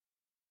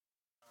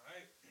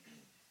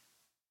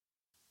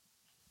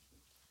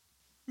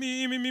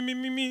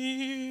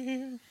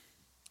Me.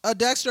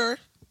 Dexter.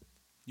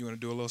 You want to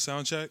do a little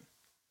sound check?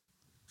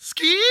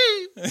 Ski.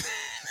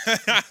 All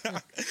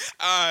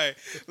right,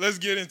 let's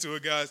get into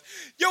it, guys.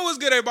 Yo, what's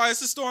good, everybody? It's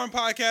the Storm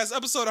Podcast,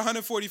 episode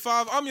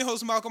 145. I'm your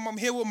host, Malcolm. I'm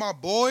here with my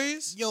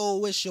boys.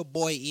 Yo, it's your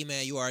boy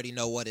E-Man. You already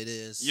know what it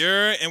is.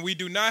 And we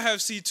do not have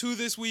C2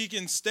 this week.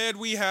 Instead,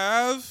 we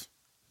have...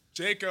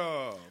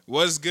 Jacob.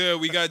 What's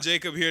good? We got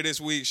Jacob here this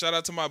week. Shout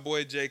out to my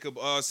boy, Jacob.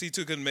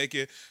 C2 couldn't make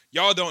it.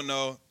 Y'all don't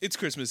know. It's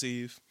Christmas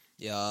Eve.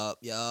 Yup.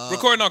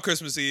 Recording on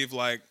Christmas Eve,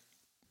 like...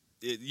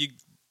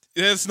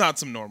 It's not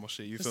some normal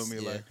shit. You feel me?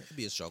 Yeah, like, it'd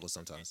be a struggle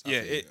sometimes.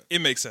 yeah,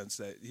 it makes sense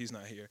that he's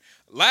not here.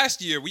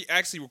 Last year, we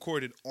actually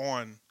recorded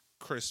on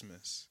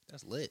Christmas,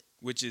 That's lit.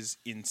 which is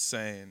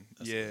insane.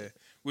 That's yeah, lit.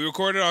 we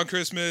recorded on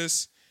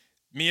Christmas.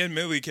 Me and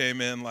Millie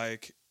came in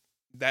like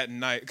that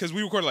night because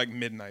we recorded like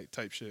midnight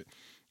type shit.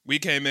 We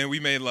came in,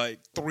 we made like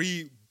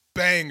 3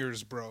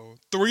 bangers, bro.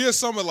 3 of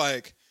some of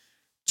like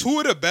 2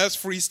 of the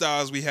best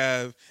freestyles we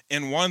have,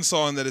 and 1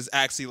 song that is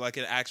actually like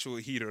an actual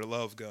heater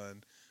love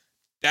gun.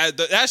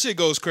 That shit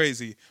goes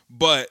crazy,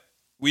 but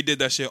we did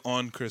that shit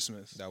on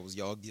Christmas. That was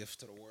y'all gift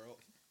to the world.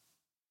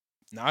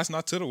 Nah, it's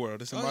not to the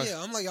world. It's in my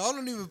I'm like, y'all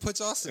don't even put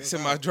y'all stuff it's in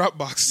my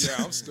Dropbox.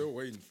 Yeah, I'm still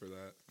waiting for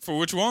that. For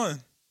which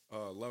one?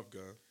 Love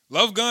Gun.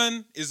 Love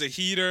Gun is a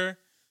heater.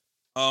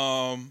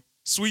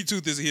 Sweet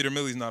Tooth is a heater.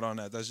 Millie's not on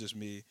that. That's just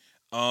me.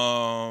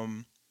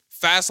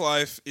 Fast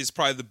Life is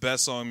probably the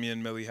best song me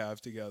and Millie have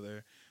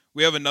together.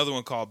 We have another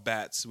one called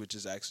Bats, which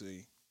is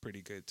actually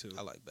pretty good too.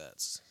 I like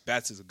bats.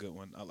 Bats is a good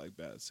one. I like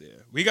Bats, yeah.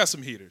 We got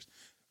some heaters.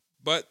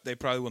 But they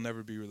probably will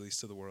never be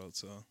released to the world,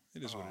 so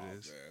it is what it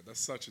is. Man, that's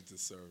such a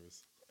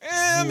disservice.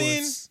 I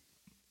mean,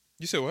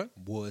 you said what?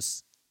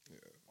 Wuss.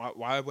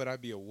 Why would I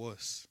be a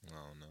wuss? I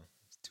don't know.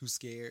 Too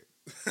scared.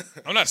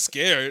 I'm not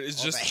scared. It's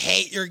All just the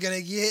hate you're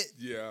gonna get.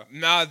 Yeah.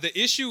 nah. The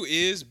issue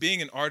is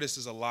being an artist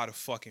is a lot of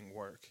fucking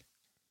work.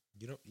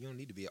 You don't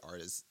need to be an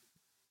artist.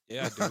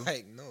 Yeah, I do.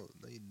 Like, no,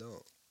 you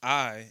don't.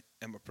 I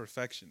am a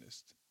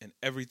perfectionist, and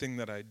everything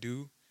that I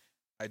do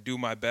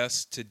my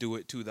best to do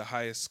it to the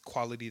highest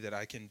quality that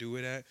I can do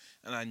it at.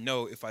 And I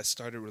know if I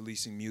started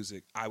releasing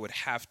music, I would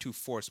have to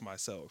force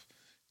myself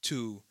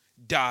to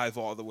dive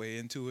all the way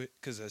into it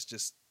because that's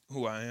just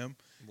who I am.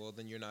 Well,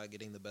 then you're not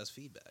getting the best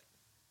feedback.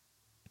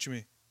 What you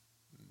mean?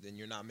 Then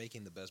you're not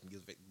making the best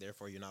music.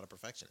 Therefore, you're not a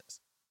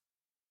perfectionist.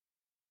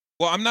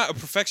 Well, I'm not a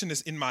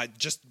perfectionist in my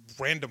just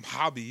random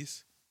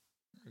hobbies.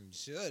 You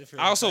should. If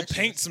you're I a also perfectionist.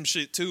 paint some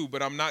shit too,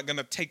 but I'm not going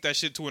to take that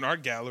shit to an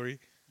art gallery.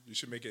 You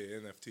should make it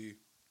an NFT.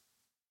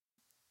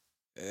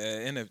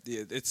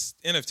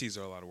 NFTs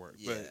are a lot of work,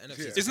 Yeah, but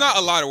NFTs it's are not a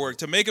kinda lot of work.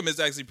 To make them is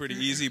actually pretty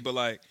easy, but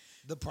like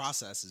The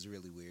process is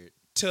really weird.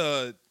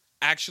 to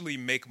actually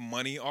make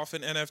money off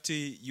an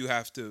NFT, you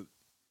have to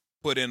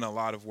put in a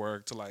lot of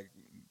work to like,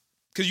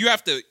 because you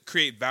have to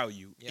create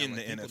value in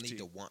the people NFT. need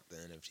to want the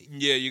NFT.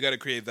 Yeah, you got to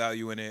create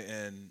value in it,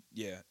 and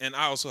yeah, and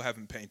I also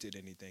haven't painted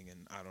anything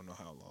in I don't know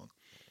how long.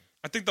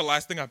 I think the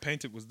last thing I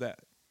painted was that.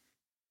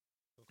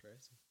 Okay.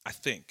 I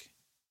think.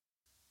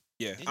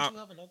 Yeah. Didn't you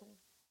have another one?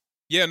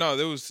 Yeah, no,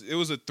 it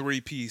was a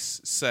 3-piece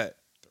set.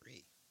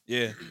 3.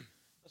 Yeah.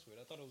 That's weird.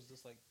 I thought it was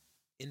just like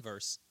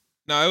inverse.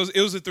 No,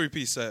 it was a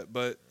 3-piece set,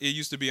 but it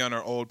used to be on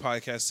our old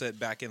podcast set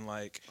back in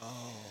like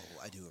Oh,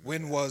 I do remember.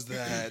 when was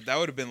that? That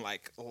would have been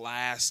like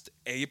last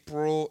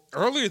April,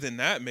 earlier than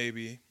that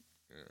maybe.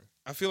 Yeah.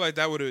 I feel like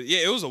that would have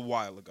it was a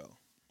while ago,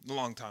 a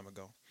long time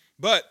ago.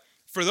 But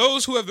for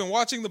those who have been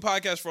watching the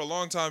podcast for a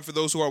long time, for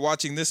those who are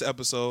watching this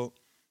episode,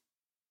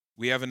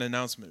 we have an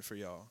announcement for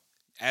y'all.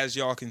 As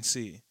y'all can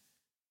see,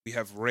 we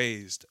have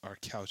raised our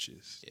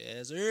couches.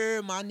 Yes,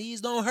 sir. My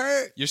knees don't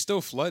hurt. You're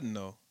still flooding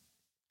though.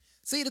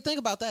 See, the thing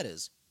about that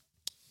is,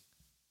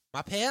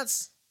 my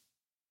pants,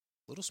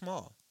 a little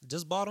small.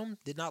 Just bought them.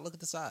 Did not look at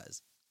the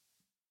size.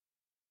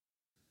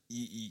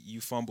 You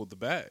fumbled the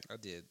bag. I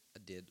did.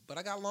 But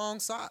I got long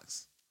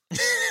socks.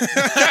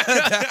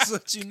 That's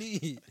what you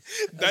need.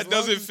 That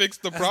doesn't fix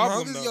the As problem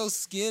long as though. your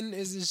skin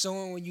isn't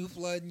showing when you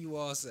flood and you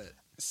all set.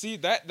 See,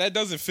 that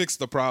doesn't fix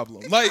the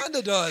problem. Like,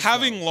 kinda does,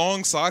 having though.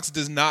 long socks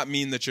does not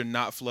mean that you're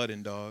not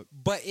flooding, dog.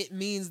 But it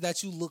means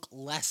that you look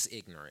less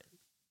ignorant.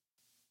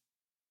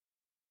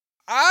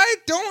 I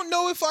don't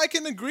know if I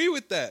can agree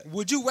with that.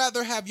 Would you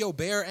rather have your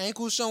bare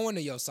ankles showing or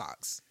your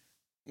socks?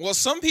 Well,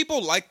 some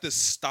people like the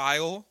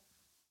style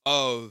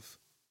of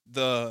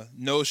the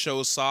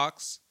no-show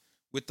socks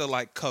with the,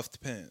 like,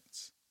 cuffed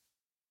pants.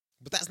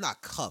 But that's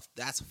not cuffed.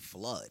 That's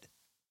flood.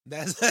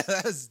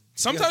 That's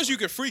Sometimes you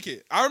could freak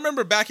it. I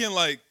remember back in,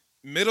 like,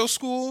 middle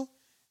school,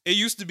 it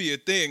used to be a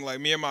thing, like,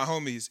 me and my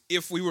homies,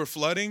 if we were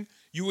flooding,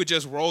 you would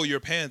just roll your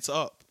pants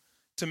up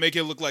to make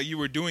it look like you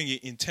were doing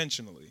it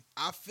intentionally.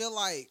 I feel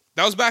like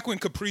That was back when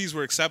capris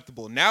were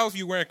acceptable. Now, if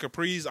you're wearing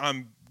capris,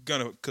 I'm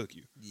gonna cook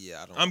you.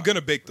 yeah, I don't. I'm rock gonna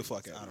with bake the capris.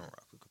 fuck out I of don't you.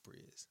 rock with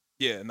capris.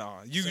 Yeah,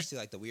 nah. You Especially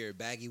like the weird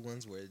baggy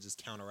ones where it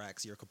just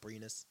counteracts your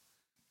capriness.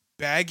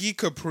 baggy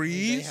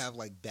capris? They have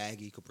like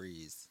baggy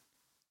capris.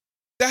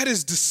 That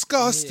is Yeah,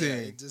 disgusting.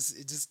 it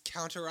just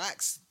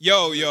counteracts.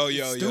 Yo.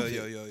 It's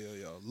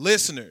stupid.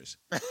 Listeners,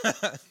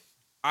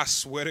 I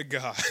swear to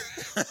God,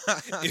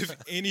 if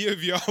any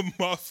of y'all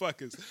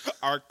motherfuckers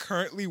are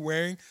currently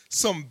wearing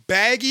some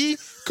baggy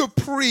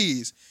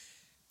capris,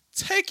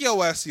 take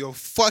your ass to your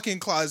fucking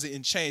closet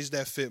and change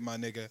that fit, my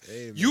nigga.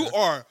 Hey, man. You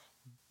are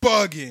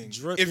bugging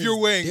Drip if you're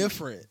is wearing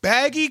different.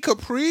 baggy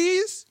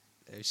capris,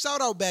 Hey,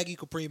 shout out Baggy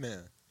Capri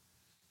Man.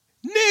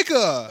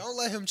 nigga. Don't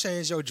let him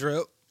change your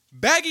drip.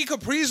 Baggy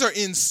capris are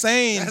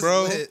insane, That's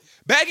bro. lit.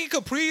 Baggy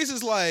capris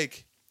is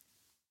like,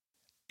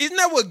 isn't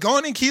that what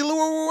Gon and Kilo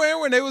were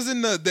wearing when they was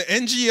in the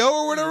NGO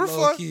or whatever? Fuck.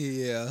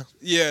 Low-key, yeah.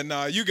 Yeah,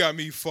 nah, you got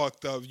me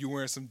fucked up. You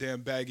wearing some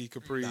damn baggy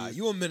capris. Nah,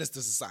 you a menace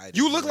to society.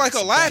 You look wearing like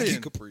some Aladdin. Baggy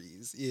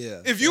Capris.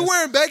 Yeah. If you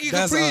wearing baggy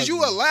that's capris,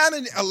 you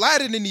ugly.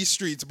 Aladdin in these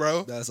streets,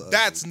 bro. That's ugly.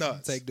 That's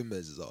nuts. Take the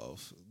midges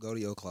off. Go to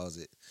your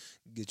closet.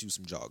 Get you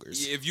some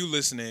joggers. If you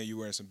listening and you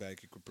wearing some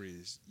baggy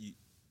capris, you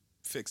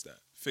fix that.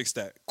 Fix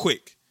that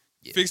quick.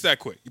 Yeah. Fix that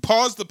quick. You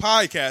pause the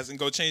podcast and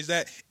go change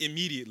that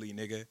immediately,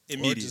 nigga. Or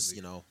Immediately. just,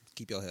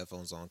 keep your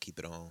headphones on, keep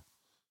it on,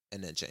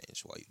 and then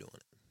change while you're doing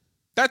it.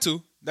 That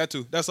too.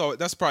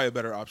 That's probably a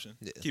better option.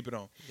 Yeah. Keep it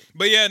on.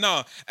 But yeah,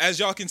 no. As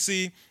y'all can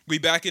see, we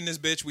back in this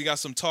bitch. We got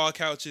some tall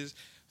couches.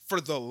 For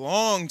the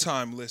long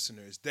time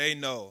listeners, they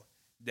know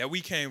that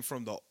we came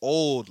from the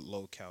old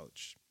low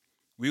couch.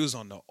 We was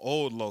on the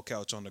old low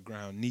couch on the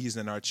ground, knees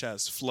in our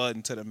chests,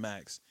 flooding to the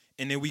max.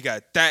 And then we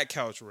got that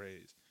couch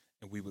raised,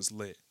 and we was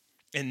lit.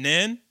 And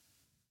then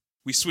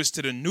we switched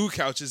to the new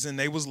couches, and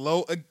they was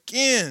low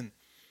again.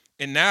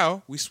 And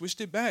now we switched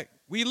it back.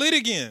 We lit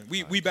again.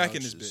 We back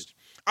in this couches. bitch.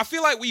 I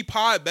feel like we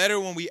pod better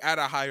when we at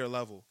a higher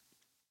level.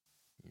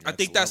 I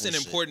think that's an level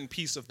shit. important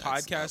piece of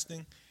That's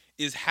podcasting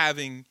is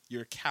having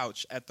your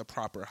couch at the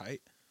proper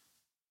height.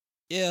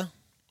 Yeah,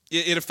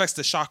 It affects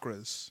the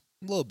chakras.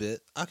 a little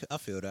bit. I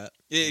feel that.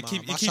 It my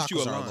keeps you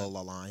chakras are a aligned.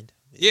 little aligned.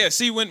 Yeah,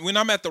 see, when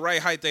I'm at the right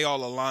height, they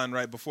all align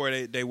right. Before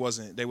they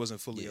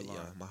wasn't fully Yeah, aligned.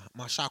 yeah.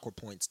 My chakra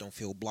points don't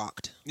feel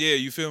blocked. Yeah,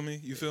 you feel me?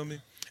 You feel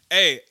me?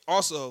 Hey,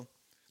 also,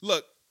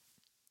 look,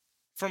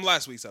 from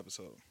last week's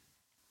episode,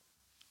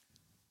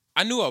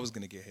 I knew I was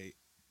gonna get hate.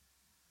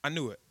 I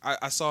knew it.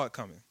 I saw it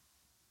coming.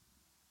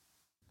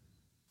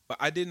 But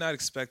I did not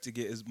expect to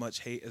get as much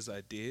hate as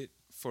I did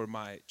for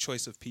my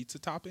choice of pizza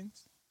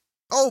toppings.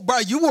 Oh, bro,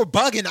 you were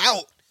bugging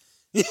out.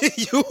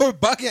 You were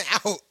bugging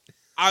out.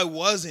 I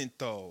wasn't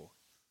though.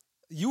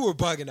 You were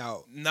bugging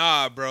out.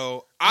 Nah,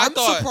 bro. I'm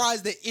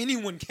surprised that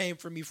anyone came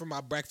for me for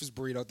my breakfast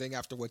burrito thing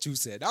after what you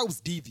said. That was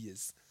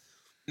devious.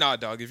 Nah,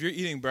 dog. If you're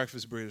eating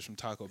breakfast burritos from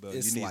Taco Bell,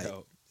 It's you need light.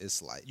 help.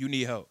 It's like You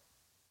need help.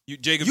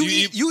 Jacob,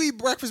 you eat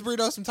breakfast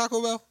burritos from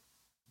Taco Bell?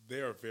 They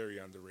are very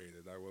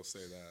underrated. I will say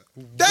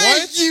that.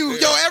 Thank you,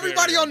 They yo. are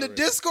Everybody very on the underrated.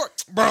 Discord,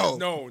 bro.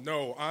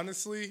 No.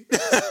 Honestly,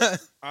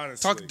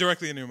 talk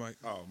directly into your mic.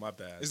 Oh, my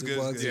bad. It's The good.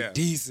 bugs Yeah. are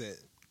decent.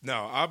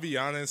 No, I'll be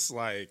honest.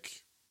 Like,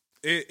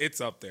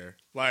 it's up there.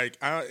 Like,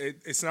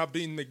 it's not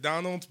beating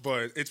McDonald's,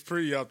 but it's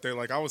pretty up there.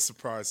 Like, I was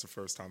surprised the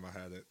first time I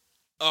had it.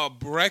 A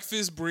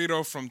breakfast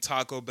burrito from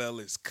Taco Bell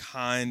is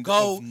kind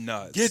Go of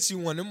nuts. get you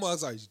one. Them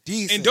bugs are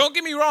decent. And don't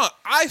get me wrong,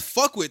 I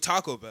fuck with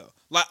Taco Bell.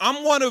 Like,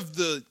 I'm one of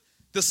the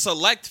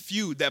select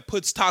few that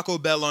puts Taco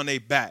Bell on their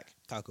back.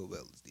 Taco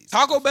Bell is decent.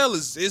 Taco Bell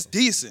is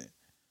decent.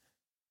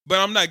 But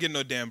I'm not getting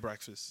no damn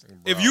breakfast.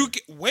 If you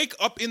wake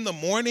up in the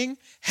morning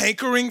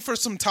hankering for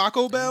some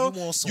Taco Bell,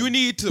 want some you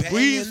need to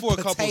breathe for a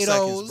couple potatoes.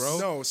 seconds, bro.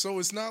 No, so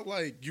it's not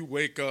like you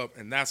wake up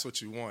and that's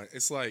what you want.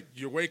 It's like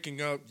you're waking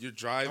up, you're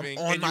driving,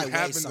 I'm on and my you way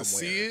happen somewhere. to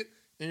see it,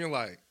 and you're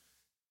like,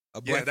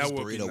 A yeah, breakfast that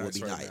would burrito be would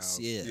be right nice.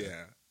 now. Yeah.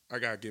 Yeah. I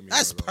gotta give me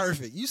That's one of those.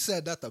 perfect. You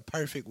said that the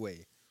perfect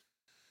way.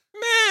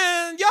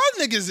 Man, y'all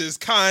niggas is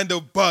kind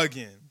of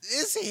bugging.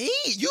 It's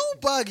heat. You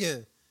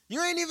bugging.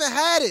 You ain't even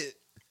had it.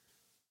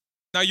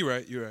 No, you're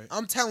right. You're right.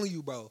 I'm telling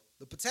you, bro.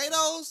 The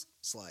potatoes,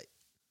 it's like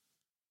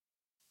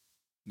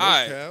No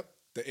Alright. cap.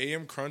 The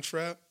AM Crunch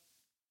Wrap,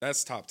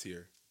 that's top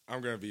tier.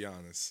 I'm gonna be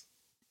honest.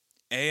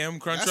 AM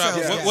Crunch That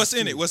Wrap. sounds What's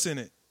gas, in it? too. What's in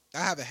it? I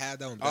haven't had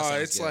that one. But that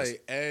sounds It's gas.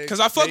 like eggs. Because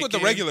I fuck with the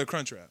bacon. regular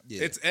Crunch Wrap.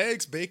 Yeah, It's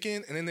eggs,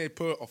 bacon, and then they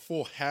put a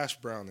full hash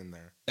brown in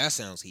there. that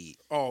sounds heat.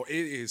 Oh, it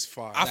is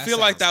fire. I That feel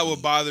like sounds that would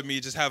heat. bother me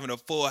just having a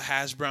full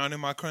hash brown in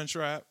my Crunch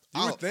Wrap.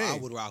 You would I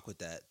think. would rock with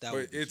that. That but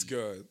would be it's heat.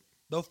 good.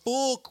 The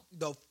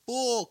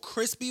full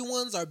crispy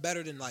ones are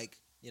better than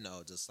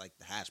just like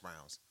the hash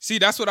browns. See,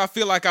 that's what I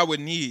feel like I would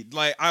need.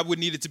 Like, I would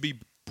need it to be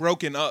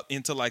broken up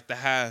into like the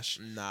hash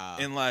Nah.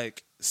 and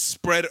like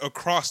spread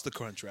across the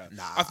Crunch Wrap.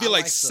 Nah, I feel I like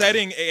like the-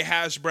 setting a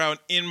hash brown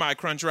in my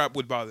Crunch Wrap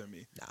would bother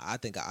me. Nah, I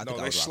think I No, would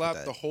they rock slap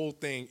with the that. whole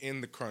thing in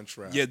the Crunch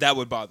Wrap. Yeah, that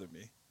would bother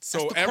me. So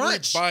That's the every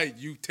crunch. bite,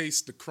 you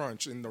taste the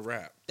crunch in the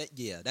wrap.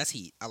 Yeah, that's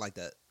heat. I like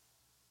that.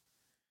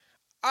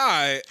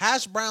 I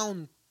Hash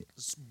brown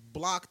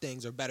block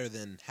things are better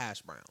than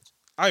hash browns.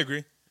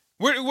 agree.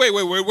 Wait,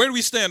 where do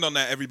we stand on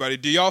that, everybody?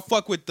 Do y'all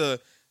fuck with the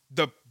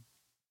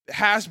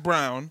hash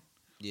brown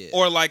Yeah.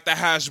 or like the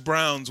hash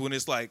browns when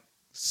it's like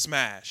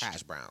smashed?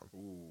 hash brown.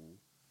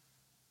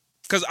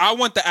 Because I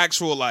want the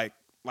actual like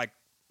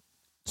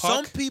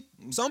puck.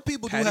 Some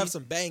people Patty? do have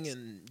some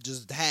banging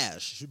just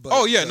hash. But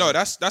Oh yeah, the- no,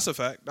 that's a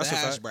fact. That's the a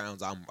hash fact.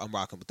 browns. I'm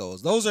rocking with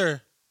those. Those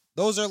are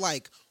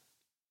like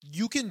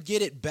you can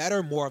get it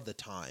better more of the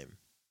time.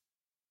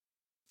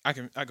 I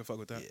can fuck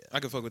with that. Yeah. I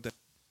can fuck with that.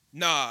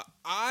 Nah,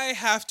 I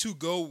have to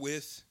go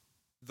with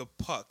the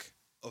puck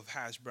of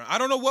hash brown. I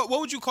don't know what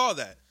would you call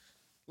that?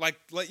 Like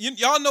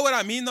y'all know what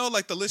I mean though.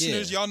 Like the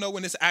listeners, y'all know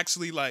when it's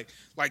actually like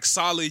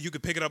solid. You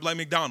could pick it up like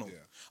McDonald's.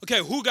 Yeah.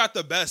 Okay, who got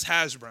the best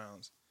hash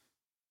browns?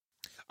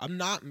 I'm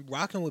not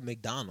rocking with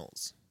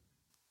McDonald's.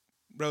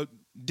 Bro,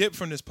 dip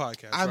from this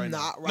podcast. I'm right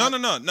not now.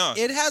 rock- No.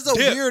 It has a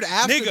Dip. weird Nigga,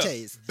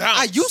 aftertaste. bounce.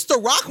 I used to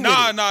rock with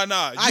it.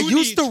 Nah. I You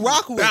used need to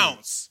rock with it.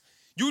 bounce.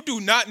 You do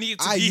not need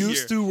to I be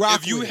used here. to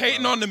rock If you with it,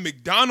 hating bro. on the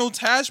McDonald's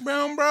hash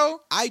brown, bro,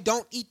 I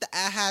don't eat the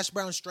hash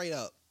brown straight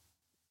up.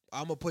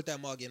 I'm gonna put that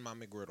mug in my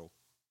McGriddle.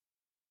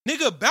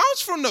 nigga,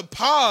 bounce from the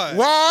pod.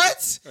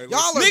 What? Hey, Y'all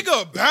are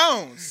Nigga,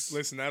 bounce.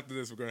 Listen, after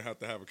this, we're gonna have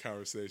to have a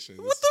conversation.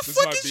 What the this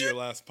fuck might is be your- your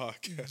last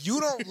podcast. You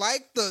don't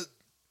like the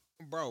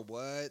bro?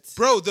 What?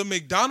 Bro, the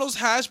McDonald's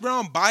hash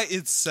brown by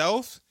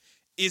itself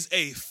is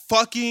a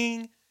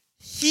fucking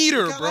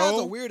heater, It kinda has a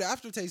bro. weird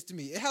aftertaste to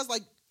me. It has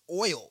like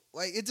oil.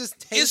 Like it just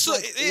tastes It's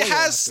like it oil has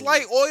afterwards.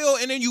 slight oil,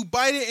 and then you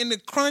bite it, and the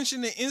crunch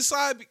in the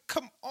inside.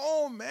 Come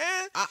on,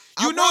 man. I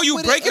You know rock you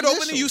with break it open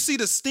initial. and you see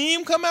the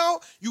steam come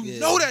out. You Yeah.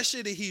 know that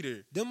shit a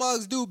heater. Them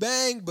mugs do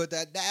bang, but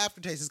that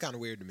aftertaste is kind of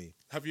weird to me.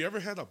 Have you ever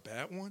had a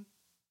bad one?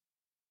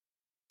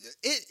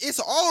 It's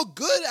all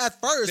good at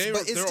first, They're-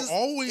 but it's they're just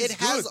always it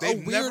has good. a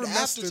They've never weird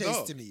messed it aftertaste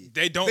up. to me.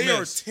 They don't They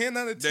miss. are 10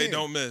 out of 10. They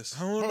don't miss. I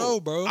don't know,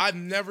 bro. I've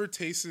never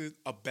tasted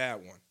a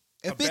bad one.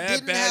 If A it bad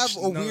didn't batch, have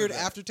a none of weird that.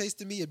 aftertaste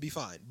to me, it'd be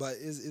fine. But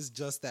it's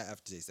just that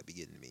aftertaste that be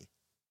getting to me.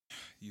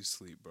 You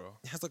sleep, bro.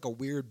 It has like a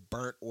weird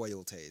burnt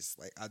oil taste.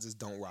 Like I just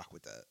don't rock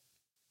with that.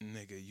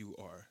 Nigga, you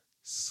are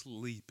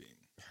sleeping.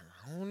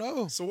 I don't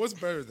know. So what's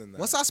better than that?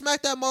 Once I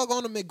smack that mug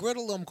on the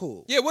McGriddle, I'm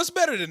cool. Yeah, what's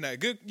better than that?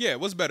 Good. Yeah,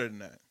 what's better than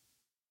that?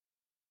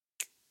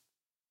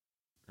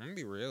 I'm gonna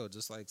be real.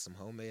 Just like some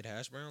homemade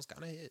hash browns,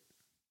 kind of hit.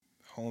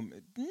 Home,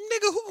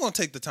 nigga, who gonna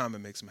take the time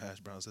and make some hash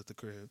browns at the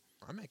crib?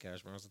 I make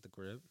hash browns at the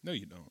crib. No,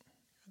 you don't.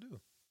 I do.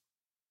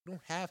 I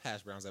don't have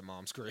hash browns at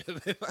mom's crib.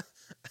 I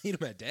eat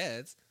them at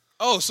dad's.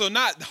 Oh, so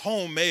not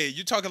homemade.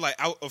 You talking like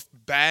out of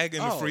bag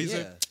in the Oh,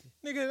 freezer?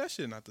 yeah. Nigga, that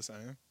shit not the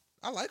same.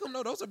 I like them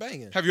though. Those are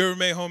banging. Have you ever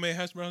made homemade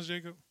hash browns,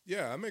 Jacob?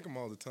 Yeah, I make them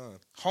all the time.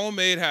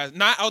 Homemade hash,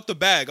 not out the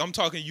bag. I'm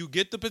talking. You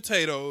get the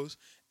potatoes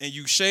and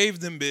you shave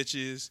them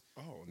bitches.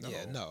 Oh, no.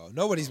 Yeah, no,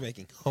 nobody's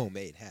making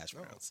homemade hash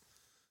browns.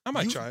 I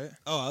might You- try it.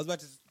 Oh, I was about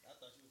to.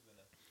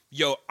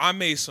 Yo, I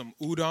made some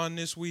udon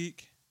this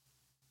week.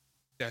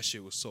 That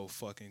shit was so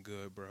fucking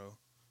good, bro.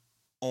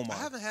 Oh my I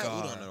haven't had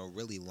god. udon in a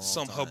really long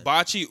Some time.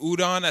 hibachi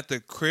udon at the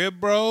crib,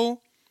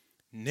 bro.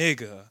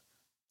 Nigga.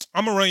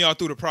 I'm gonna run y'all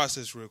through the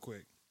process real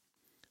quick.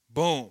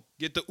 Boom.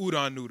 Get the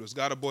udon noodles.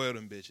 Gotta boil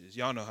them bitches.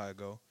 Y'all know how it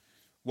go.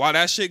 While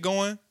that shit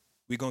going,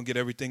 we gonna get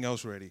everything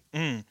else ready.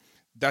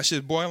 That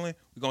shit boiling,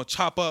 we gonna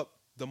chop up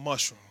the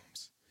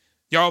mushrooms.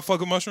 Y'all fuck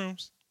with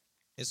mushrooms?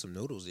 It's some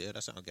noodles. Yeah,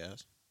 that sound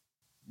gas.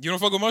 You don't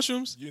fuck with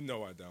mushrooms? You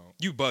know I don't.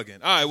 You bugging.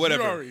 All right,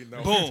 whatever. already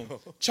know. Boom.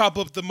 Chop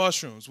up the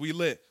mushrooms. We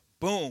lit.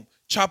 Boom.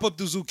 Chop up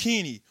the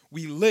zucchini.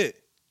 We lit.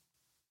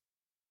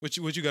 What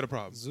you got a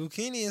problem?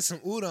 Zucchini and some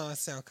udon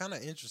sound kind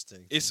of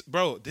interesting. It's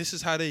bro, this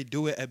is how they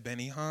do it at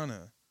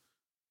Benihana.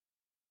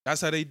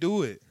 That's how they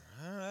do it.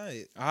 All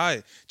right. All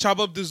right. Chop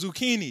up the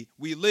zucchini.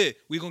 We lit.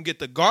 We gonna get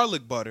the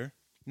garlic butter.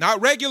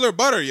 Not regular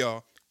butter,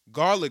 y'all.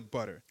 Garlic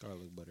butter.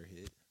 Garlic butter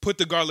hit. Put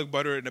the garlic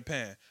butter in the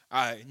pan.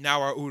 All right.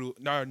 Now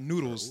our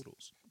noodles.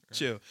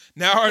 Chill.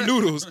 Now our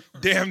noodles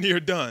damn near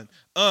done.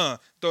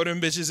 Throw them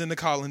bitches in the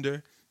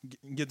colander.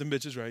 Get them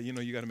bitches right. You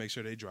know you got to make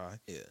sure they dry.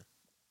 Yeah.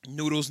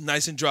 Noodles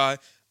nice and dry.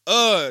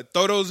 Throw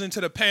those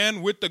into the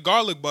pan with the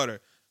garlic butter.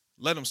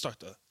 Let them start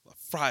to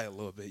fry a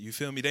little bit. You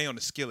feel me? They on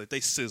the skillet. They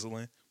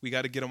sizzling. We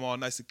got to get them all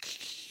nice and.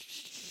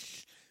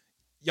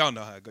 Y'all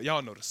know how it go.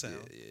 Y'all know the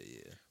sound.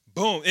 Yeah.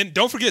 Boom. And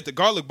don't forget the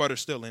garlic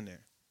butter's still in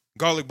there.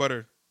 Garlic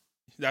butter,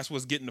 that's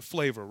what's getting the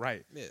flavor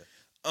right.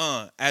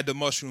 Yeah. Add the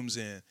mushrooms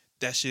in.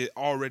 That shit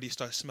already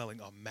starts smelling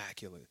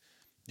immaculate.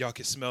 Y'all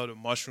can smell the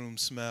mushroom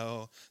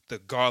smell, the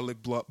garlic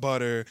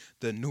butter,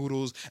 the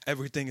noodles.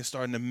 Everything is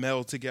starting to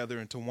meld together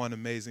into one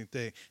amazing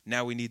thing.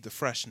 Now we need the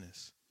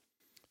freshness.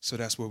 So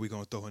that's where we're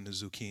going to throw in the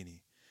zucchini.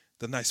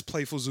 The nice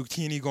playful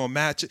zucchini going to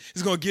match it.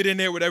 It's going to get in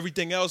there with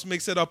everything else,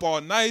 mix it up all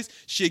nice.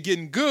 Shit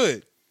getting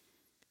good.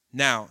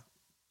 Now,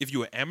 if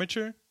you're an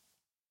amateur,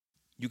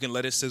 you can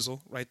let it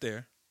sizzle right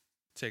there.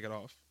 Take it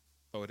off.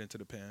 Throw it into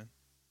the pan.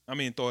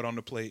 Throw it on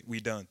the plate. We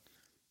done.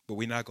 But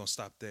we're not going to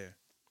stop there.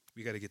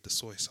 We got to get the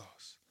soy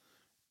sauce.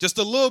 Just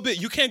a little bit.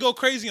 You can't go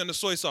crazy on the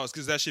soy sauce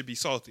because that should be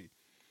salty.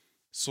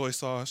 Soy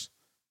sauce.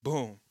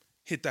 Boom.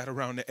 Hit that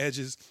around the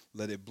edges.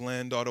 Let it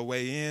blend all the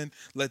way in.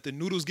 Let the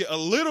noodles get a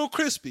little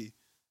crispy.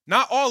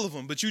 Not all of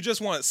them, but you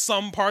just want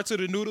some parts of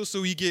the noodles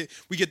so we get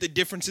the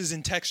differences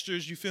in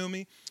textures, you feel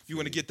me? You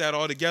want to get that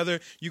all together.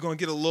 You're going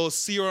to get a little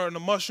sear on the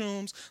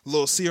mushrooms, a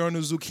little sear on the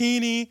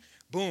zucchini.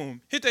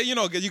 Boom. Hit that, you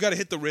got to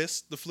hit the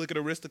wrist, the flick of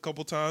the wrist a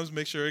couple times.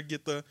 Make sure it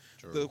get the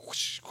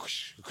whoosh,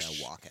 whoosh, That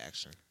whoosh. walk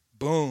action.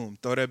 Boom.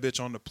 Throw that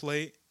bitch on the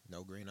plate.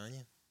 No green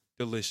onion.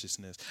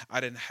 Deliciousness. I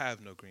didn't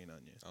have no green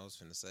onion. I was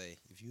finna say,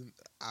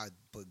 I'd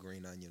put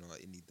green onion on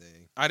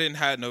anything. I didn't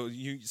have no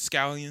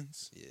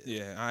scallions. Yeah.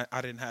 Yeah,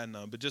 I didn't have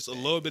none. But just a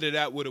little bit of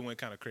that would have went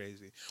kind of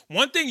crazy.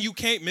 One thing you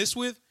can't miss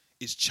with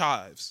is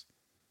chives.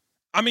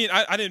 I mean,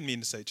 I didn't mean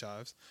to say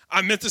chives.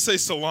 I meant to say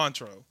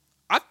cilantro.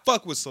 I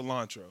fuck with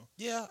cilantro.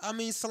 Yeah, I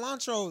mean,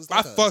 cilantro is I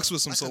like fucks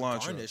with some like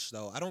cilantro. a garnish,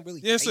 though. I don't really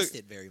Yeah, taste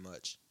it very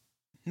much.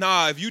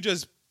 Nah, if you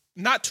just,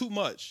 not too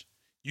much.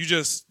 You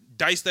just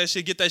dice that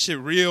shit, get that shit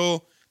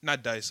real,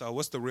 not dice.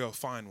 What's the real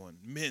fine one?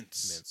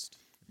 Minced.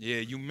 Yeah,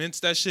 you mince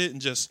that shit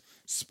and just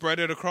spread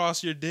it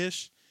across your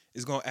dish.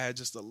 It's going to add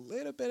just a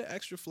little bit of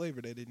extra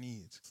flavor that it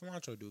needs.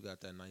 Cilantro do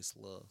got that nice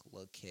little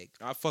kick.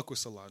 I fuck with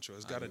cilantro.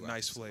 It's got a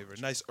nice flavor,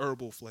 nice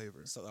herbal flavor.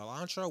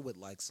 Cilantro with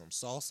like some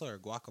salsa or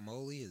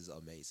guacamole is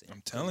amazing.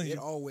 I'm telling you. It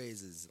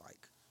always is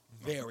like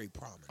very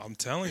prominent. I'm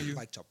telling you.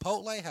 Like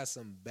Chipotle has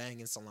some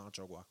banging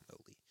cilantro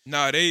guacamole.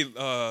 Nah, they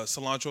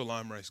cilantro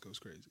lime rice goes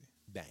crazy.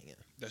 Banging.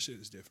 That shit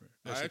is different.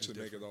 I actually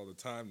make it all the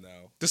time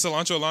now. The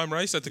cilantro lime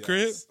rice at the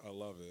crib? I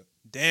love it.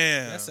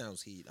 Damn. That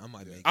sounds heat. I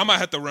might make I might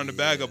have to run the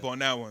bag Yeah. up on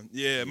that one.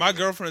 Yeah, my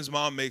girlfriend's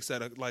mom makes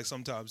that like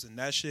sometimes, and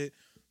that shit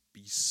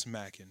be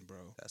smacking,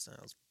 bro. That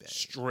sounds bad.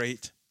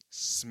 Straight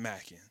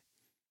smacking.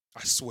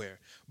 I swear.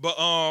 But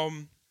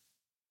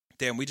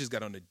damn, we just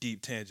got on a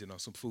deep tangent on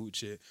some food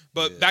shit.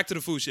 But Yeah. back to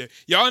the food shit.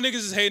 Y'all niggas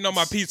is hating on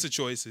my pizza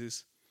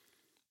choices.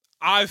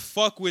 I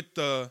fuck with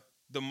the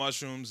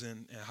mushrooms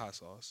and hot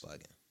sauce.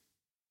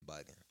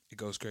 Bugging. It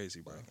goes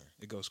crazy, bro. Bugging.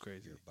 It goes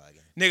crazy. You're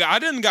bugging. Nigga, I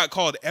didn't got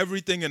called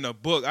everything in the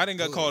book. I didn't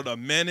got Good. called a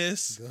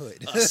menace,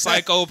 Good. a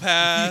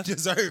psychopath, You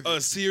deserve it. a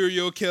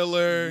serial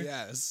killer.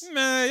 Yes.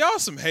 Man, y'all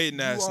some hating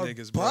You ass are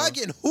niggas, bro.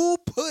 bugging. Who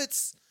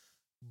puts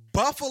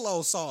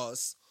buffalo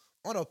sauce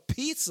on a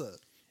pizza?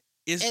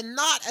 It's And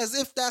not as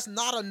if that's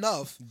not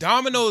enough.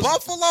 Domino's.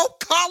 Buffalo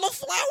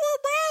cauliflower,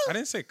 bro. I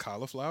didn't say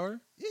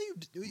cauliflower. Yeah,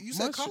 you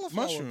said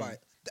cauliflower mushroom. bite.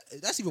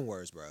 That's even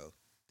worse, bro.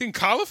 Think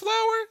cauliflower?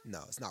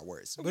 No, it's not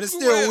worse, but it's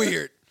still Well-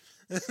 weird.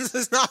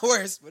 It's not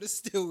worse, but it's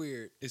still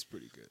weird. It's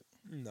pretty good.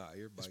 Nah,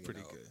 you're bugging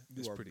pretty out. good. You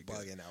It's are pretty good.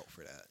 bugging out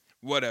for that.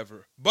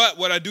 Whatever. But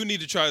what I do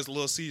need to try is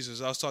Little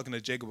Caesars. I was talking to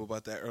Jacob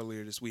about that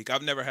earlier this week.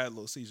 I've never had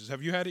Little Caesars.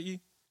 Have you had it,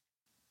 E?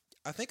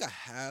 I think I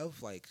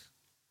have like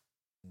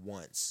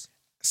once.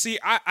 See,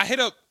 I hit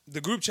up the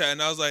group chat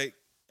and I was like,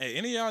 hey,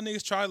 any of y'all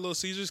niggas try Little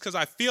Caesars? Because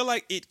I feel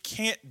like it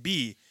can't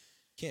be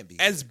Can't be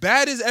as good.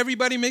 bad as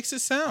everybody makes it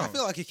sound. I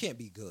feel like it can't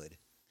be good.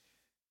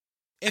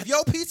 If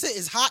your pizza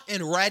is hot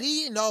and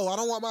ready, no, I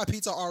don't want my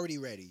pizza already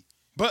ready.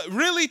 But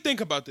really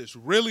think about this.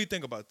 Really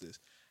think about this.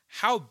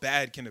 How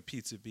bad can a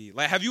pizza be?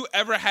 Like, have you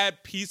ever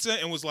had pizza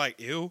and was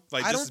like, ew?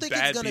 Like, I this don't is think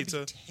bad it's gonna pizza?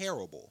 be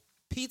terrible.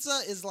 Pizza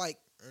is like,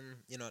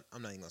 I'm not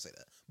even gonna say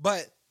that.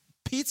 But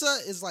pizza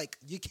is like,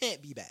 you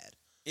can't be bad.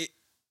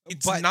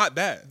 It's But not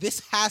bad.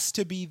 This has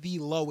to be the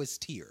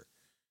lowest tier.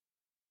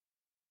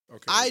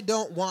 Okay. I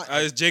don't want.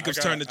 It's Jacob's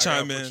turn to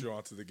chime Put in. you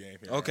onto the game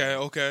here. Okay, all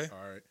right? okay.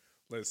 All right.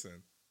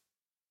 Listen.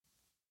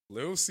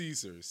 Little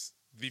Caesars,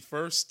 the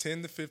first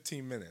 10 to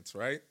 15 minutes,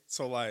 right?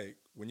 So like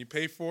when you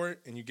pay for it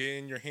and you get it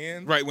in your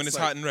hand, Right, when it's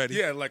like- hot and ready.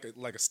 Yeah, like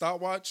a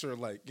stopwatch or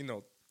like,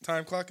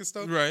 time clock and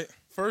stuff. Right.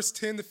 First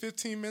 10 to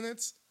 15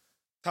 minutes,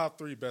 top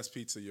 3 best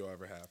pizza you'll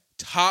ever have.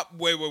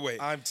 Wait.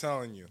 I'm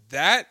telling you.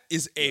 That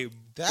is a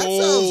That sounds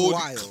bold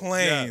wild.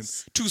 claim.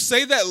 Yes. To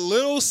say that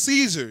Little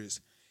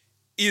Caesars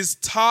is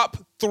top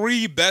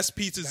 3 best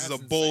pizzas is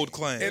That's a bold insane.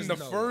 claim. In the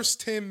no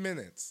first 10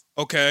 minutes,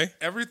 Okay.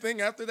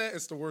 everything after that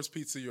is the worst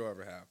pizza you'll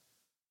ever have.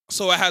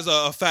 So it has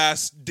a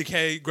fast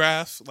decay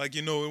graph, like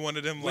one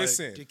of them. Like,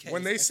 Listen, decay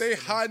when is they say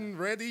exponential. hot and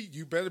ready,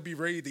 you better be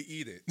ready to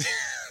eat it.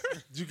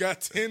 You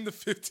got 10 to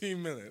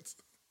 15 minutes.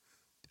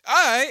 all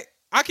right,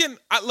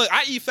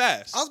 I eat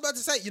fast. I was about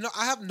to say,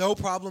 I have no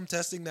problem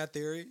testing that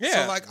theory.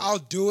 Yeah. So like, I'll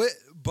do it,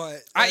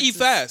 but I that's eat just-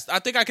 fast. I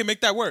think I can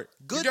make that work.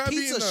 Good gotta be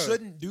pizza in a-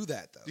 shouldn't do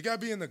that though. You gotta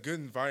be in a good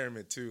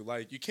environment too.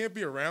 Like you can't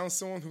be around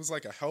someone who's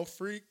like a health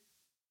freak,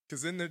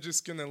 because then they're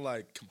just gonna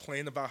like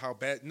complain about how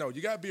bad. No,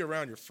 you gotta be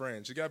around your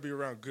friends. You gotta be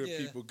around good Yeah.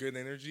 people, good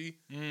energy.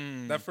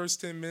 That first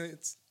 10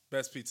 minutes,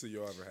 best pizza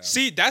you'll ever have.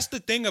 See, that's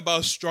the thing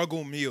about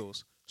struggle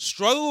meals.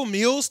 Struggle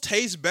meals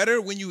taste better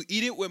when you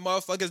eat it with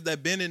motherfuckers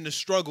that been in the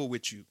struggle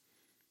with you.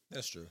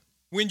 That's true.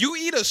 When you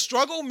eat a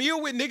struggle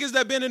meal with niggas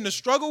that been in the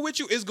struggle with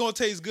you, it's gonna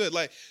taste good.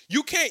 Like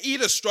you can't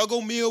eat a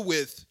struggle meal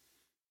with,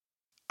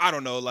 I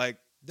don't know, like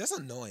That's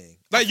annoying.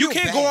 you I feel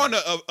can't go on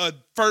bad. a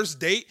first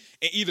date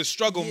and eat a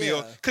struggle meal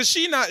Yeah. because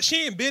she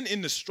ain't been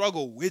in the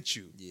struggle with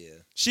you. Yeah.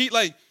 She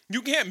like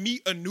you can't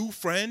meet a new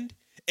friend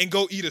and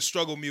go eat a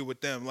struggle meal with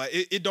them. Like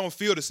it don't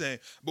feel the same.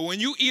 But when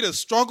you eat a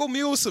struggle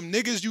meal with some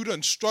niggas you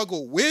done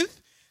struggle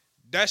with,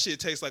 that shit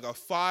tastes like a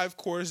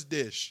 5-course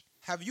dish.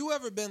 Have you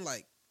ever been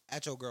like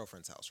at your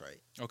girlfriend's house, right?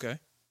 Okay.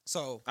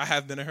 So I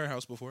have been at her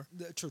house before.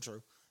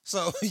 true.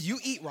 So you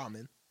eat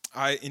ramen.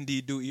 I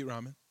indeed do eat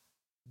ramen.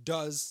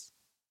 Does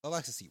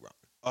Alexis eat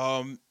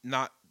ramen?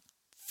 Not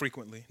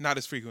frequently. Not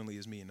as frequently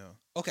as me, no.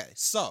 Okay,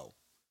 so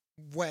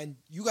when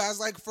you guys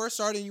like first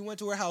started and you went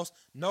to her house,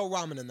 no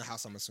ramen in the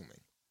house, I'm assuming.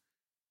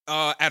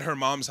 At her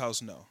mom's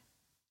house, no.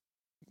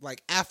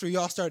 Like after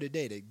y'all started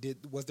dating,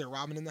 was there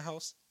ramen in the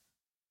house?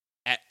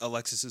 At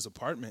Alexis's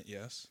apartment,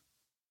 yes.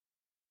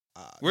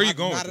 Where are you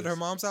going Not with at her this?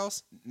 mom's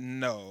house.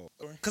 No.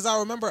 Because I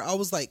remember I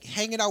was like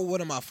hanging out with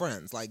one of my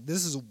friends. Like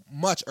this is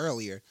much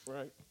earlier.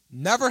 Right.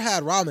 Never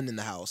had ramen in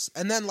the house,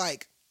 and then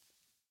like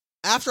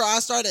after I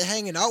started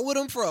hanging out with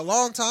them for a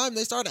long time,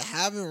 they started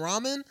having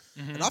ramen,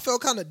 and I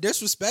felt kind of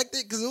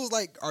disrespected because it was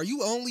like, are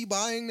you only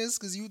buying this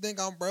because you think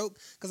I'm broke?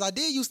 Because I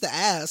did used to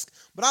ask,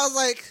 but I was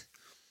like,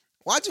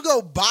 why'd you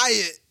go buy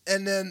it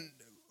and then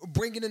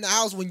bring it in the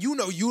house when you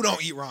know you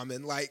don't eat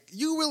ramen? Like,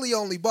 you really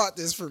only bought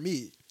this for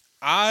me.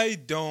 I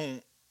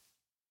don't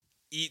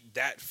eat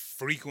that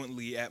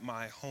frequently at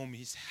my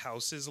homies'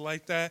 houses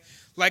like that.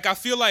 Like, I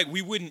feel like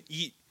we wouldn't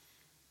eat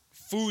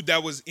food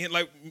that was in,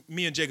 like,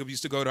 me and Jacob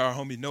used to go to our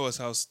homie Noah's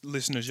house.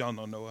 Listeners, y'all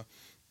know Noah.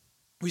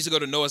 We used to go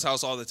to Noah's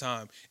house all the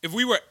time. If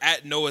we were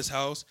at Noah's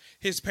house,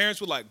 his parents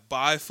would, like,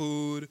 buy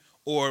food,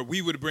 or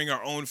we would bring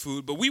our own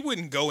food, but we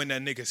wouldn't go in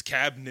that nigga's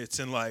cabinets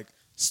and, like,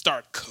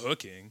 start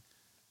cooking.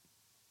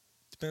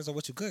 Depends on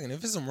what you're cooking.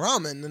 If it's some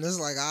ramen, then it's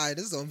like, all right,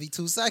 this is gonna be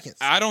 2 seconds.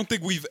 I don't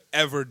think we've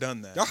ever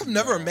done that. Y'all have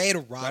never made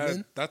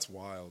ramen. That's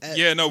wild. at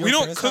Yeah, no, your we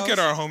don't friend's cook at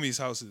house? our homies'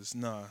 houses.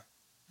 Nah.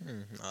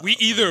 We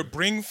either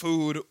bring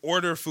food,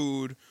 order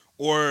food,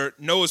 or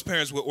Noah's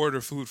parents would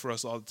order food for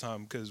us all the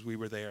time because we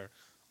were there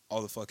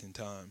all the fucking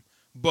time.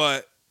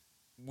 But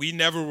we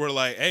never were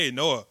like, hey,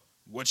 Noah,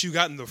 what you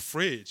got in the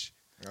fridge?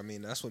 I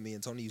mean, that's what me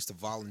and Tony used to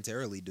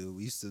voluntarily do.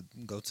 We used to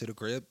go to the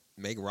crib,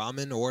 make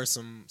ramen or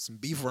some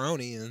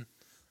beefaroni, and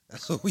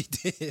that's what we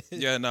did.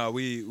 Yeah, no,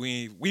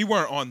 we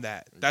weren't on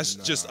that. That's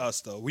just Nah. us,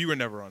 though. We were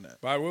never on that.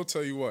 But I will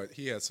tell you what,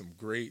 he had some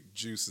great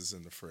juices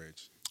in the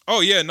fridge.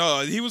 Oh, yeah,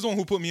 no, he was the one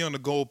who put me on the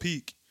Gold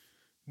Peak.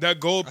 That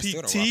Gold I Peak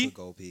still don't rock tea. with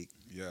Gold Peak.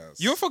 Yes.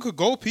 You don't fuck with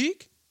Gold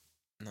Peak?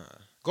 Nah.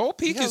 Gold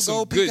Peak Because is some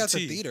Gold good Peak at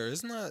tea. the theater.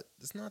 It's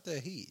not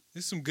that heat.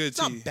 It's some good It's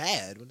tea. not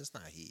bad, but it's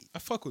not heat. I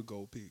fuck with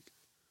Gold Peak.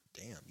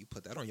 Damn, you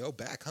put that on your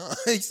back, huh?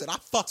 He said, I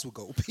fucks with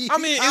Gold Peak. I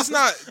mean, it's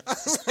not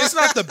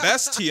the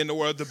best tea in the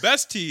world. The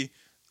best tea,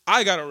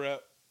 I got to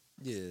rep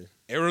Yeah.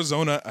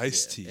 Arizona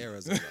iced tea.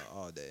 Arizona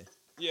all day.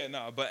 Yeah,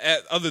 no, but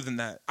other than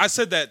that, I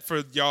said that for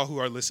y'all who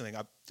are listening.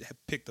 I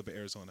picked up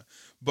Arizona,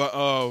 but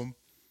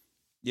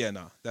yeah,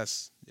 no,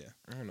 that's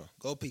I don't know.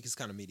 Gold Peak is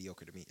kind of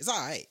mediocre to me. It's all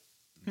right,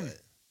 but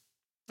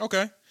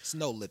okay. it's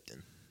no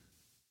Lipton.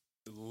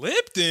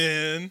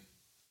 Lipton,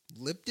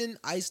 Lipton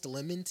iced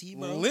lemon tea,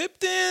 bro.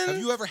 Lipton. Have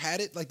you ever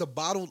had it? Like the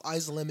bottled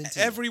iced lemon tea.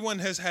 Everyone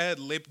has had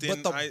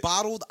Lipton. but the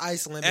bottled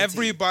iced lemon tea.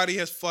 Everybody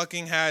has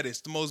fucking had it.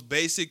 It's the most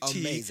basic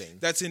tea Amazing.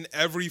 that's in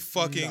every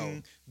fucking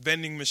No.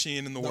 vending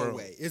machine in the No world.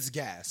 way. It's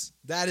gas.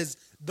 That is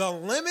the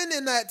lemon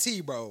in that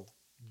tea, bro.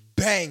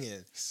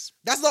 Banging.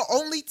 That's the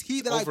only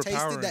tea that I've tasted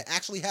Overpowering. that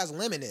actually has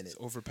lemon in it.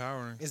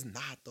 Overpowering. It's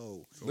not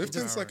though.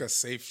 Lipton's like a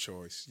safe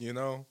choice, you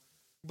know?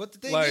 But the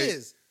thing like-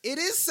 is, it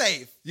is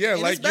safe. Yeah,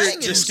 and like it's you're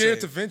banging. scared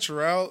safe. to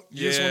venture out.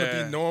 You just want to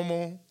Yeah. be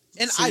normal.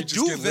 And so I you just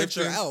do get venture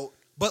Lipton. out,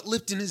 but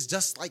Lipton is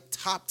just like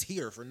top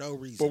tier for no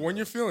reason. But when bro.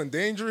 you're feeling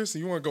dangerous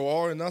and you want to go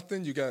all or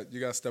nothing, you got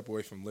to step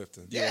away from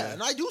Lipton. yeah,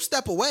 and I do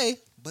step away,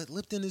 but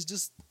Lipton is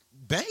just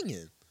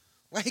banging.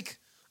 Like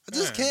I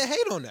just can't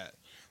hate on that.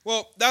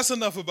 Well, that's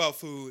enough about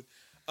food.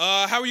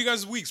 How are you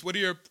guys' weeks? What are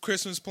your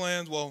Christmas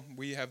plans? Well,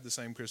 we have the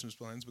same Christmas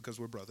plans because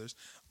we're brothers.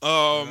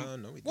 No,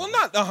 we Well,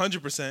 don't. not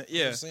 100%.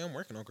 Yeah. Just say I'm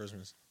working on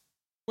Christmas.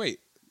 Wait,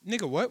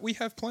 nigga, what? We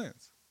have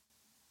plans.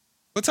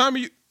 What time are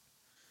you?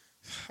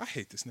 I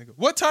hate this nigga.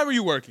 What time are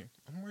you working?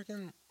 I'm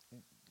working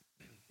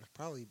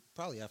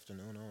probably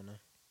afternoon. I don't know.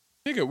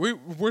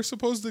 Nigga, we're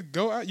supposed to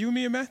go out. You,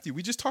 me, and Matthew.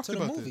 We just talked To the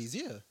about movies,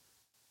 this. yeah.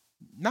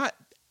 Not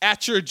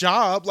at your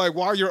job, like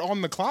while you're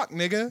on the clock,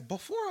 nigga.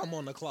 Before I'm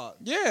on the clock.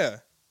 Yeah.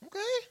 Okay.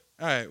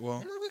 All right. Well, I'm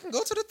like, we can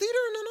go to the theater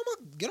and then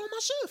I'm gonna get on my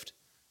shift.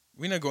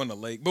 we're not going to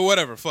lake, but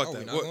whatever. Fuck Oh, that.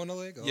 we're not What, going to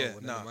Lake? Oh, yeah, well,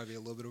 then nah. That might be a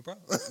little bit of a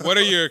problem. what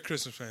are your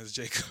Christmas plans,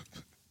 Jacob?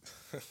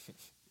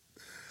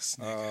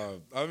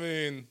 I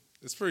mean,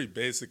 it's pretty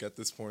basic at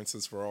this point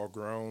since we're all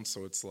grown.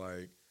 So it's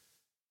like,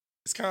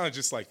 it's kind of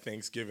just like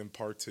Thanksgiving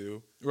part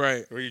 2,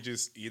 Right. where you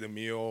just eat a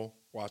meal,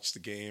 watch the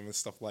game and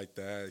stuff like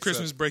that. Except-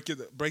 Christmas break.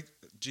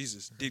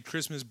 Jesus, did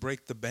Christmas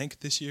break the bank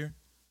this year?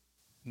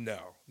 No,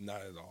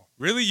 not at all.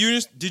 Really?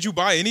 Did you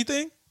buy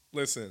anything?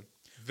 Listen,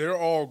 they're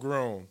all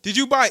grown. Did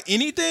you buy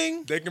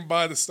anything? They can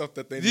buy the stuff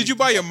that they need. Did you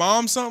buy your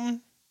mom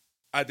something?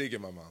 I did get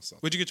my mom something.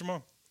 What'd you get your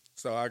mom?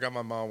 So I got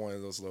my mom one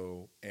of those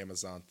little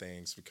Amazon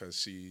things because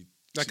she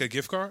Like a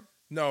gift card?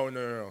 No.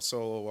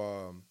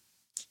 So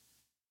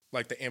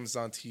like the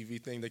Amazon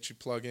TV thing that you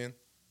plug in.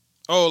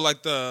 Oh,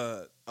 like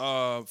the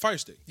Fire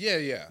Stick. Yeah.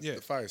 Yeah.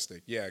 The Fire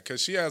Stick. Yeah,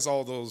 because she has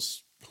all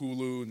those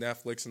Hulu,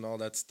 Netflix, and all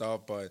that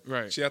stuff, but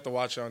Right. she had to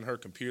watch it on her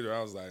computer.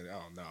 I was like,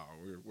 oh no,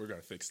 we're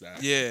gonna fix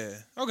that. Yeah.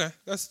 Okay.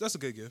 That's a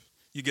good gift.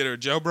 You get her a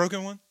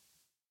jailbroken one?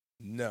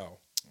 No,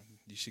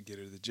 You should get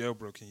her the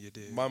jailbroken you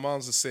did. my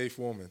mom's a safe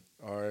woman.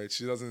 All right,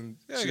 she doesn't.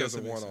 Yeah, I she guess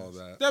doesn't that makes want all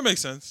sense. that. That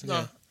makes sense. No,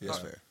 Yeah. That's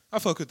fair. I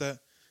fuck with that.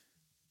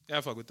 Yeah,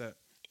 I fuck with that.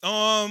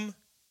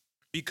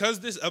 Because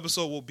this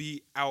episode will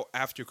be out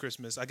after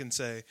Christmas, I can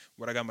say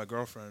what I got my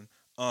girlfriend.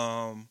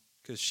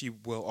 Because because she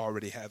will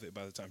already have it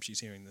by the time she's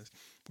hearing this.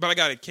 But I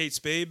got a Kate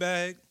Spade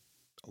bag.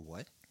 A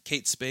what?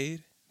 Kate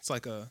Spade. It's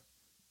like a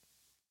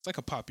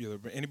popular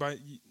brand.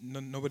 Anybody?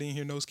 Nobody in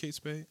here knows Kate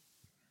Spade?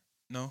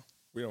 No.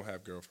 We don't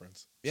have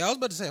girlfriends. Yeah, I was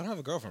about to say I don't have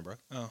a girlfriend, bro.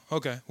 Oh,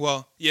 okay.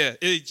 Well, yeah,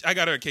 I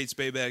got her a Kate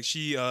Spade bag.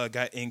 She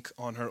got ink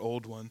on her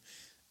old one,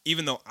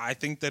 even though I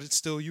think that it's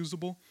still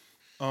usable.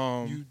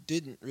 You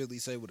didn't really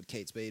say what a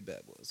Kate Spade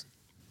bag was.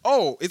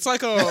 Oh, it's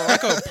like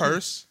a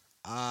purse.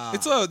 Ah,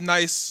 It's a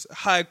nice,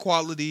 high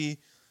quality,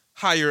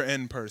 higher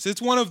end purse.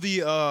 It's one of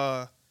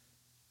the.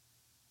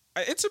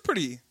 It's a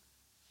pretty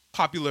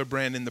popular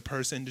brand in the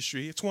purse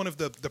industry. It's one of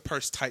the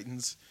purse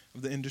titans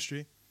of the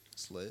industry.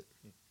 slit.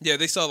 Yeah,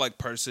 they sell like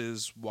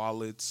purses,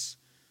 wallets,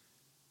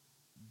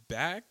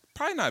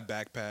 probably not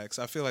backpacks.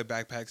 I feel like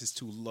backpacks is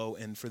too low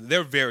end for them.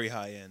 They're very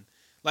high end.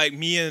 Like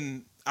me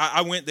and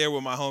I went there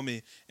with my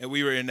homie and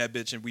we were in that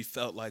bitch and we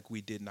felt like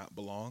we did not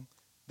belong.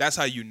 That's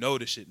how you know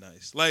the shit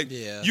nice. Like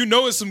you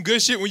know it's some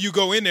good shit when you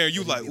go in there.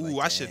 You like, ooh,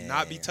 I should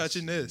not be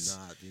touching this.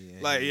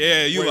 Like,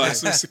 yeah, you Wait, like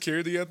there's some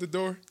security at the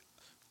door?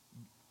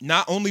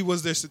 not only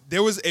was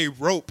there was a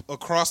rope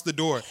across the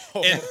door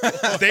and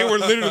they were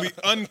literally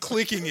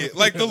unclicking it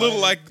like the little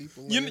like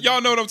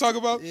y'all know what I'm talking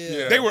about.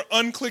 Yeah. They were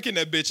unclicking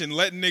that bitch and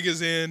letting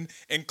niggas in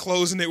and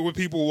closing it when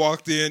people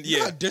walked in. You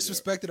know Yeah, how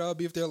disrespected I'll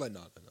be if they're like,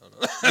 no.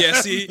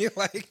 yeah. See, You're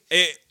like,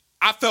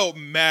 I felt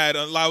mad.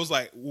 I was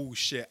like, ooh,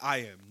 shit, I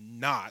am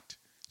not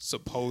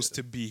supposed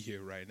to be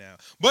here right now.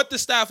 But the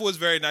staff was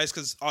very nice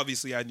because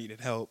obviously I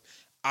needed help.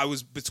 I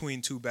was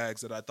between two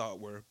bags that I thought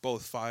were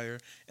both fire,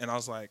 and I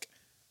was like,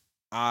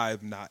 I'm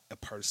not a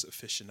purse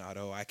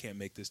aficionado. I can't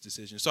make this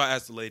decision. So I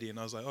asked the lady, and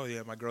I was like, oh,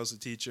 yeah, my girl's a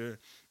teacher.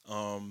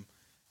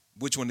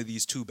 Which one of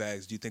these two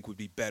bags do you think would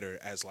be better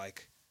as,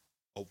 like,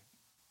 a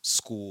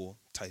school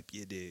type,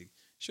 you dig?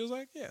 She was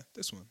like, yeah,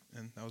 this one.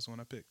 And that was the one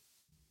I picked.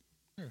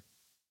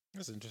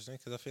 that's interesting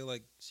because I feel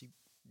like she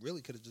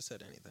really could have just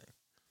said anything.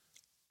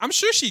 I'm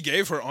sure she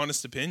gave her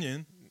honest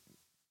opinion.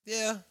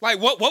 Yeah, Like,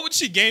 what would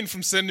she gain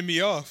from sending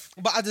me off?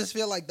 but I just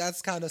feel like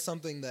that's kind of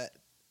something that,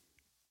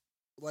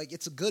 like,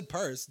 it's a good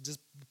purse. Just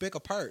pick a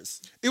purse.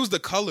 It was the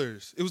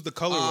colors. It was the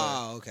colorway.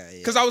 Oh, okay.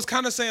 Because I was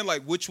kind of saying,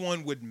 like, which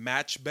one would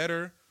match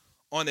better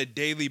on a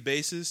daily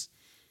basis.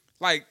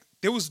 Like,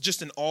 there was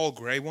just an all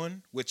gray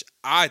one, which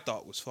I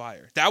thought was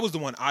fire. That was the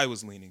one I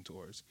was leaning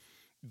towards.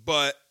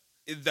 But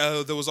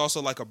there was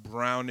also, like, a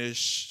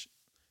brownish,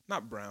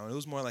 not brown, it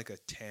was more like a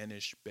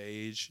tannish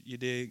beige, you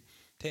dig?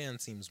 Tan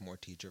seems more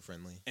teacher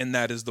friendly. And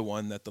that is the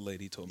one that the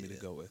lady told me to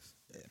go with.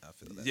 Yeah, I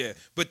feel that. Yeah,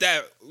 but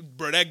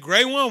that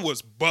gray one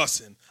was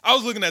bussin'. I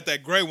was looking at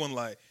that gray one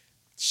like,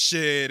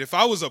 shit, if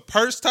I was a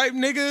purse type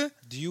nigga,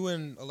 Do you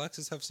and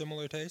Alexis have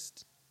similar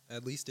tastes?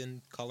 At least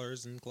in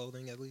colors and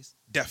clothing, at least?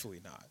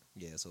 definitely not.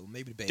 Yeah, so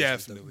maybe beige,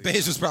 Definitely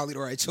beige was probably the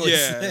right choice.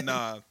 Yeah,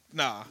 nah.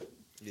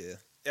 Yeah.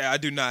 Yeah, I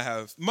do not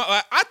have.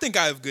 I think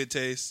I have good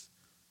taste,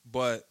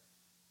 but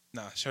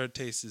nah, her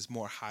taste is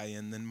more high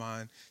end than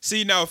mine.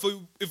 See, now if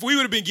we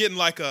would have been getting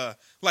like a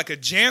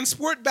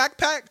JanSport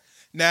backpack,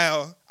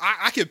 now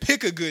I could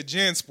pick a good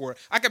JanSport.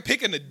 I could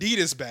pick an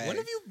Adidas bag. When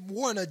have you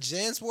worn a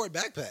JanSport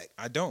backpack?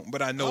 I don't,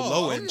 but I know Oh,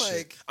 low I'm end like-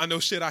 shit. I know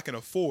shit I can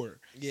afford.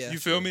 Yeah, you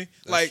feel true. me?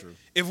 That's Like true.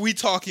 if we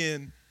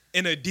talking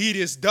an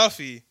Adidas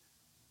Duffy,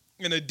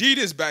 an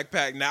Adidas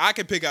backpack, now I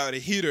can pick out a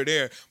heater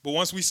there. But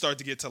once we start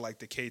to get to like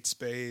the Kate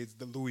Spades,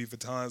 the Louis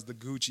Vuittons, the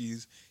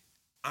Gucci's,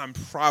 I'm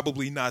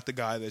probably not the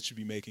guy that should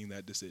be making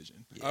that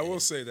decision. I will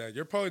say that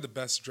you're probably the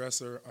best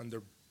dresser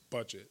under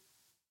budget.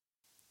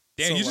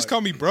 Damn, So, you just like-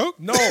 called me broke?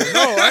 No,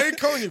 I ain't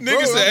calling you broke.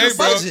 Nigga said, I'm hey, just-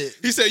 bro. budget.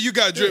 He said, you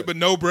got drip, Yeah. but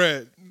no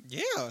bread.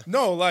 Yeah.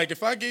 No, like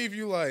if I gave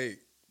you like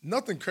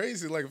nothing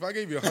crazy, like if I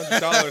gave you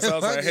 $100, I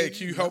was like, hey,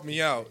 can you help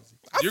me out?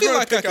 I You're feel gonna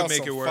like I pick could out make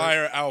some it work.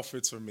 fire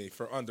outfits for me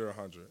for under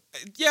 100.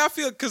 Yeah, I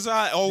feel because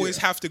I always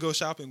Yeah. have to go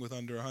shopping with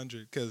under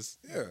 100 because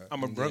Yeah.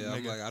 I'm a broke Yeah,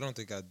 I'm nigga. like, I don't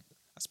think I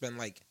spent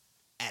like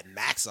at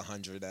max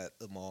 100 at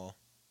the mall.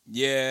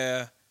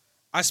 Yeah,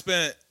 I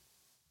spent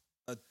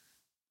a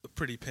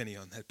pretty penny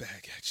on that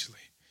bag actually.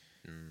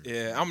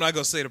 Yeah, I'm not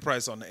gonna say the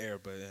price on the air,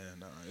 but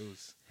no, it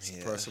was. It's the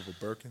Yeah. price of a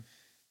Birkin.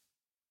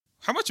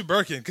 How much a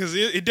Birkin? Because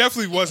it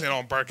definitely wasn't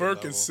on Birkin.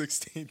 Birkin's level.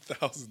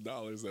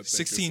 $16,000. I think.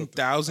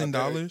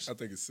 $16,000? I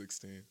think it's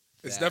 16.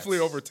 It's That's definitely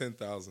over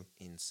 10,000.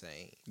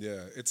 Insane.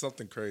 Yeah, it's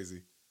something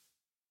crazy.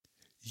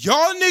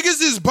 Y'all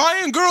niggas is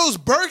buying girls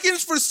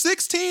Birkins for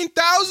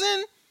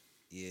 $16,000?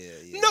 Yeah.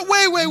 No,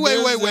 wait.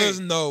 There's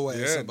no way.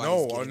 Yeah, somebody's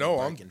no, getting no, a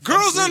I'm- Birkin.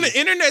 Girls on serious. the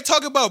internet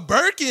talk about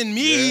Birkin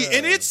me, Yeah.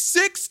 and it's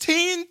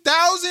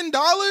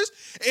 $16,000,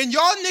 and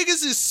y'all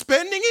niggas is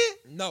spending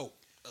it? No.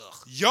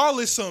 Y'all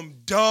is some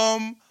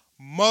dumb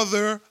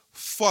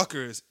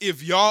motherfuckers.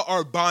 If y'all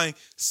are buying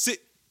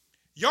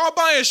y'all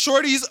buying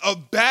shorties a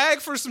bag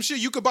for some shit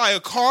you could buy a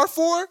car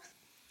for,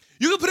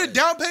 you could put a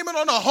down payment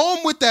on a home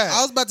with that.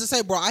 I was about to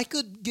say, bro, I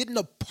could get an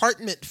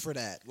apartment for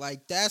that.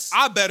 Like, that's...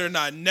 I better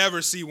not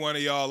never see one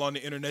of y'all on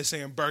the internet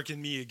saying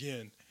Birkin me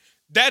again.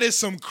 That is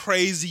some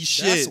crazy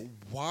shit. That's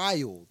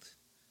wild.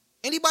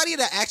 Anybody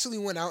that actually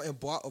went out and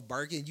bought a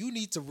Birkin, you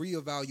need to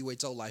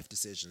reevaluate your life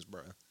decisions,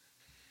 bro.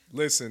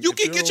 Listen, You if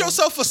can get you're-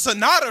 yourself a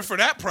Sonata for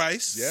that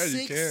price. Yeah,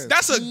 you can.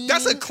 That's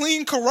a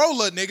clean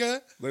Corolla,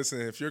 nigga. Listen,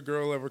 if your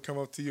girl ever come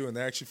up to you and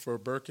ask you for a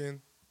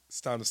Birkin,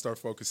 it's time to start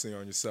focusing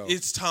on yourself.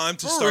 It's time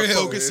to For start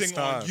real. focusing It's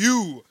on time.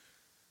 you.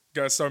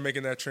 Gotta start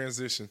making that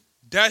transition.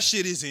 That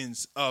shit is in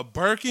a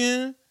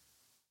Birkin.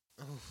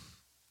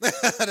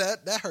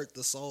 that hurt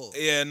the soul.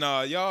 Yeah,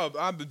 nah, y'all.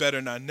 I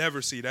better not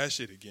never see that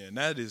shit again.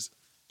 That is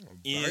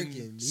Birkin me.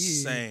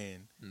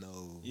 insane.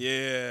 No.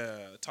 Yeah,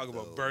 talk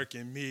about No.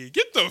 Birkin me.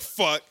 Get the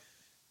fuck.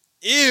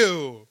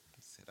 Ew.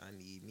 Said I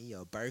need me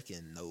a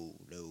Birkin. No.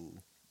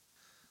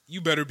 You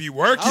better be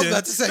working. I was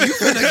about to say you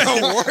finna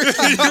go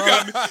working,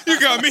 bro. you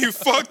got me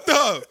fucked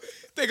up.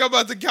 Think I'm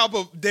about to cop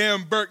a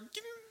damn Birkin.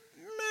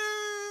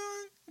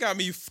 Man, got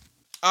me.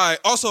 All right.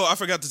 Also, I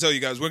forgot to tell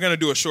you guys, we're gonna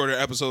do a shorter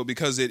episode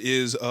because it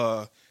is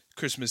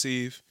Christmas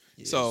Eve.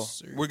 Yes, so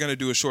sir. we're gonna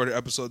do a shorter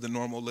episode than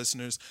normal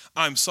listeners.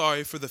 I'm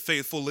sorry for the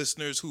faithful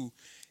listeners who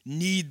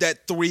need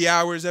that 3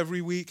 hours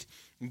every week,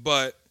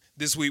 but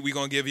this week we're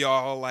gonna give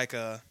y'all like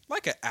an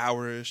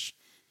hour-ish.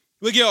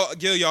 We'll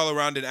give y'all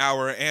around an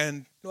hour,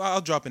 and I'll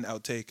drop an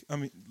outtake.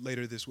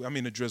 Later this week.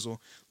 A drizzle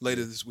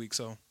later this week.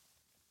 So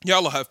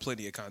y'all will have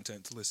plenty of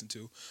content to listen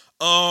to.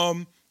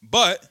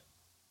 But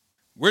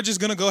we're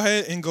just gonna go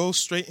ahead and go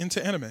straight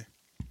into anime.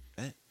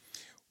 Bet.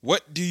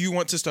 What do you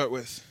want to start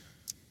with?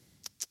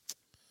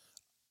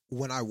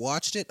 When I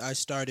watched it, I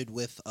started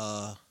with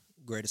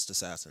Greatest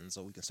Assassin,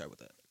 so we can start with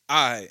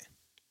that.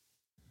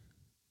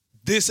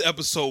 This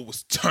episode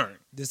was turned.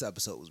 This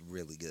episode was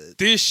really good.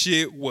 This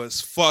shit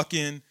was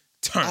fucking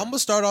turned. I'm gonna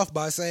start off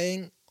by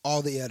saying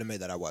all the anime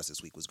that I watched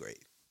this week was great.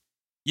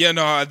 Yeah,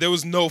 no, there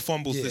was no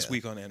fumbles this Yeah.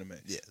 week on anime.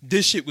 Yeah.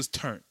 This shit was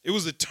turned. It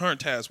was a turn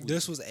task week.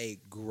 This was a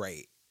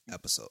great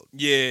episode.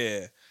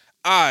 Yeah.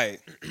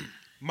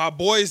 My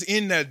boy's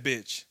in that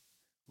bitch.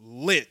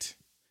 Lit.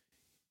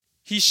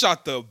 He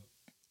shot the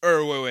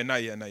wait,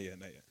 not yet.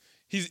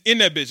 He's in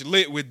that bitch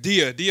lit with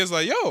Dia. Dia's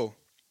like, yo,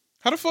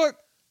 how the fuck?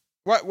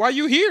 Why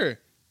you here?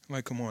 I'm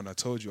like, come on, I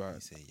told you He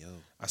said, "Yo,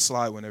 I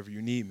slide whenever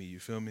you need me, you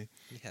feel me?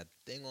 he had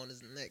a thing on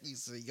his neck. He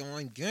said, yo,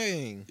 I'm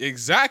gang."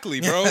 Exactly,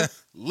 bro.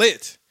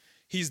 Lit.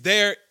 He's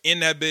there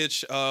in that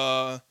bitch,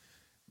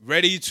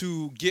 ready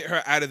to get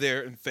her out of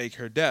there and fake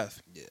her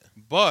death. Yeah.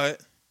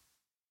 But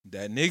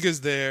that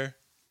nigga's there.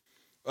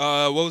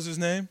 What was his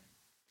name?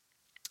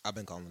 I've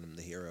been calling him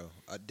the hero.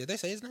 Did they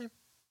say his name?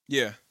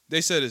 Yeah, they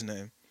said his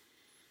name.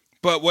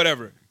 But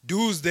whatever.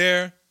 Dude's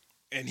there,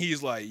 and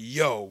he's like,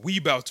 yo, we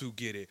about to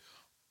get it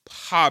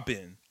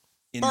popping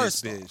in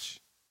First this off, bitch.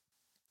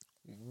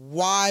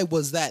 Why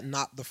was that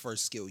not the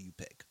first skill you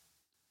pick?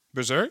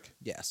 Berserk?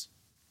 Yes.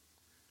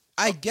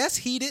 I guess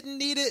he didn't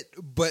need it,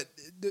 but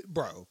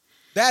bro,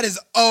 that is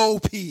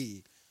OP.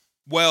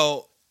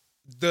 Well,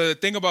 the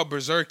thing about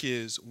Berserk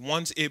is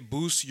once it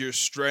boosts your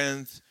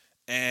strength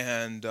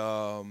and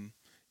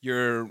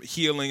your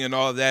healing and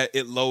all that,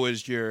 it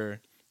lowers your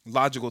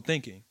logical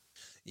thinking.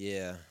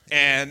 Yeah.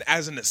 And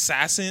as an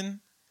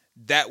assassin,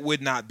 that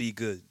would not be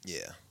good.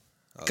 Yeah.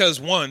 Because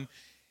one,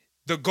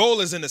 the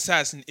goal as an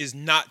assassin is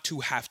not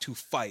to have to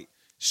fight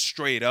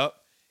straight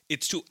up.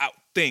 It's to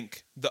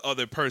outthink the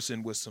other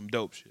person with some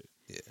dope shit.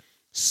 Yeah.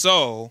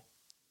 So,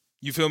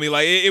 you feel me?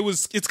 Like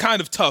it's kind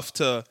of tough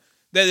to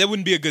that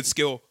wouldn't be a good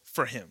skill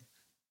for him.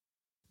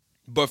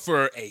 But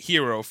for a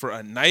hero, for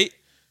a knight,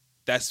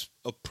 that's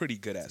a pretty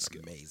good ass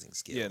skill. Amazing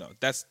skill. Yeah, no,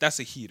 that's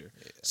a heater.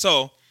 Yeah.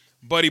 So,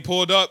 Buddy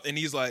pulled up and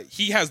he's like,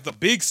 he has the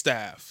big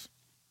staff.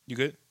 You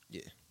good?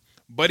 Yeah.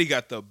 Buddy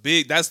got the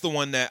big. That's the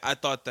one that I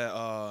thought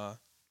that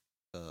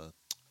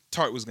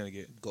Tart was gonna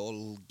get.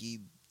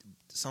 Golgi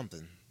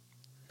something.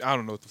 I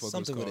don't know what the fuck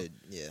Something it was with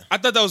called. it. Yeah. I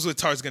thought that was what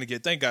Tart's gonna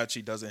get. Thank God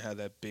she doesn't have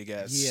that big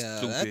ass. Yeah,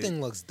 stupid. that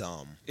thing looks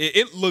dumb.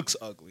 It looks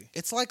ugly.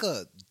 It's like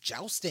a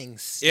jousting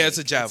stick. Yeah, it's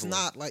a javelin.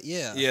 It's not like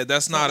Yeah,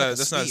 that's It's not like a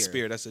that's not a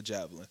spear. That's a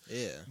javelin.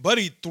 Yeah.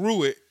 Buddy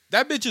threw it.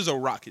 That bitch is a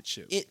rocket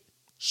ship. It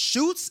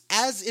shoots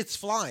as it's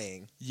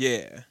flying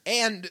Yeah,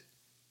 and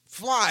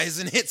flies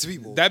and hits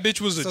people. that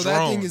bitch was a so drone.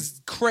 that thing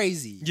is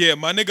crazy. Yeah,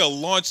 my nigga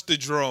launched the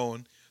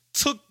drone,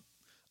 took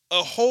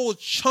a whole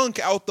chunk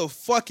out the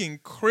fucking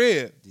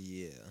crib,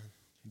 Yeah.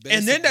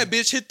 and then that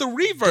bitch hit the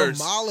reverse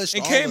demolished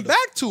and all came of the-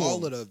 back to him.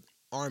 all of the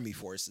army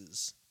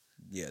forces.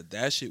 Yeah,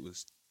 that shit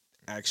was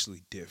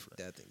actually different,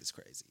 That thing is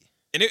crazy.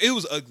 and it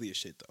was ugly as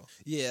shit though.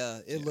 Yeah,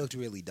 it looked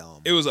really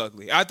dumb. It was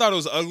ugly. I thought it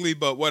was ugly,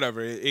 but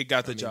whatever. It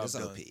got the job it's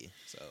done. OP.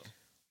 So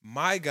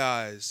My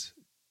guy's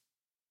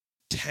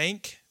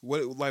tank.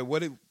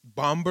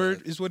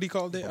 Bombard is what he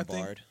called it.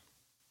 Bombard.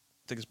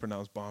 I think it's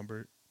pronounced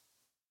Bombard.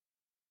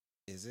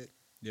 Is it?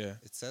 Yeah,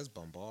 It says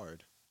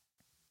bombard,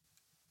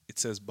 it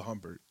says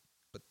Bombard.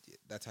 but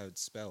that's how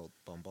it's spelled.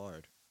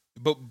 Bombard.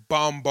 But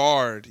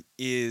bombard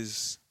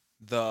is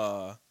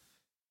the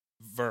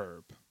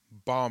verb.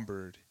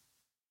 Bombard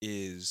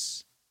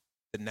is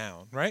the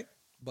noun, right?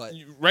 But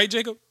Right,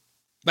 Jacob?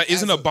 Like,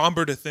 isn't As a a-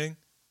 bombard a thing?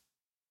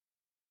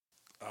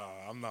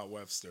 I'm not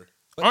Webster.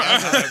 but Aren't,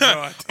 as a- have no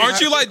idea.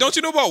 aren't you like? Don't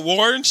you know about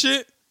war and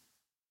shit?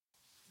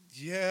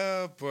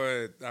 Yeah,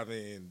 but I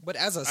mean, But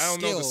as a I don't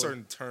skill, know the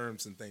certain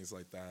terms and things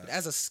like that.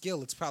 as a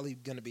skill, it's probably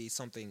going to be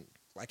something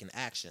like an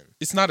action.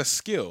 It's not a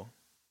skill.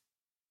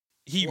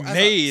 He Well, as a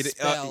made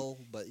spell,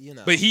 but you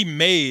know. but he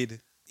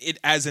made it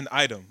as an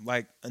item,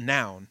 like a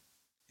noun.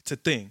 It's a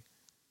thing.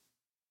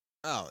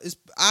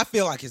 I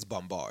feel like it's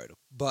bombard,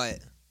 but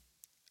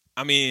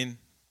I mean,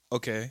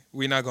 okay,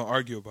 we're not gonna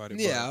argue about it.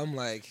 yeah, but I'm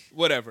like,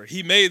 whatever.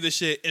 He made the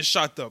shit and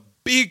shot the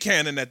big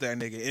cannon at that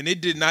nigga, and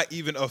it did not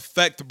even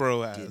affect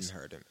bro didn't ass.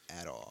 hurt him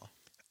at all.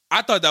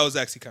 I thought that was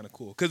actually kind of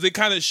cool because it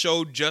kind of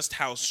showed just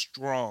how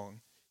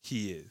strong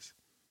he is.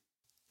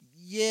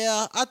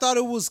 Yeah, I thought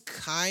it was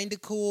kind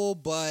of cool,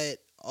 but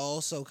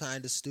also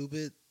kind of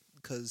stupid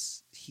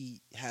because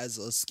he has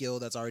a skill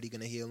that's already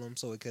going to heal him,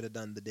 so it could have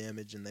done the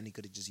damage, and then he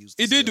could have just used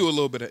the It did skill. do a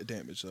little bit of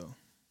damage though.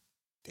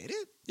 Did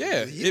it?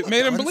 Yeah, He it looked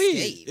made him unscathed.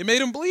 bleed. It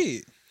made him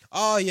bleed.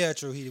 Oh, yeah,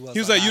 true. He was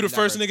like, "You the "I've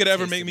first never nigga to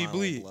ever tasted make me my own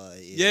bleed." blood."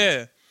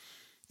 Yeah.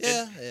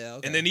 Yeah,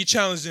 okay. And then he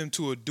challenged him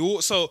to a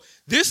duel. So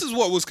this is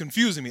what was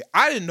confusing me.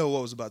 I didn't know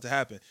what was about to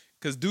happen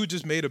because dude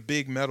just made a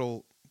big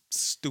metal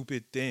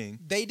stupid thing.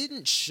 They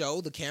didn't show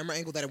the camera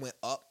angle that it went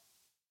up,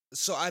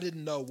 so I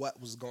didn't know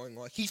what was going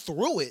on. He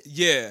threw it,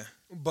 Yeah.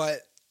 but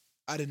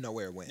I didn't know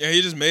where it went. Yeah,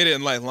 he just made it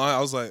in like line. I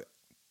was like,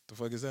 the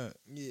fuck is that?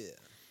 Yeah.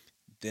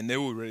 Then they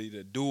were ready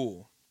to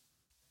duel.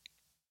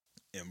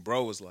 And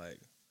bro was like,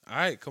 all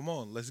right, come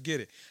on, let's get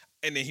it.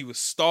 And then he was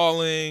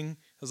stalling.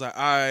 I was like,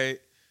 all right,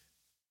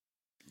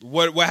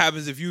 what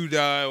happens if you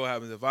die? What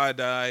happens if I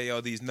die?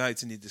 All these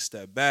knights need to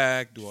step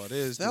back, do all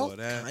this, do all Felt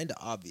that. kind of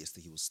obvious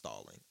that he was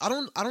stalling. I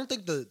don't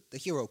think the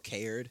hero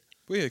cared.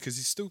 But yeah, because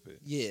he's stupid.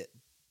 Yeah.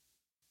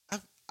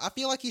 I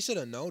feel like he should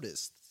have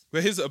noticed.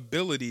 But his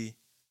ability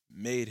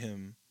made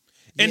him,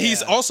 and Yeah.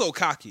 he's also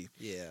cocky.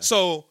 Yeah.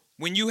 So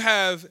when you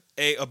have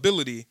a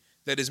ability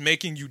that is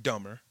making you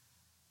dumber,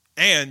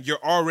 and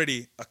you're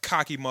already a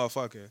cocky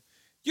motherfucker,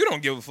 you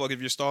don't give a fuck if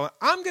you're stalling.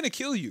 I'm gonna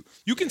kill you.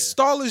 You can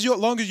stall as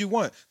long as you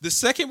want. The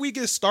second we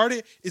get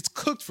started, it's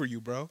cooked for you,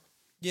 bro.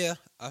 Yeah,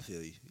 I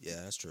feel you.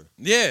 Yeah, that's true.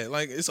 Yeah,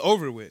 like it's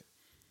over with.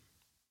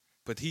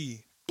 But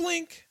he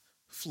blink,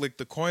 flicked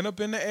the coin up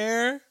in the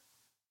air.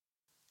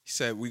 He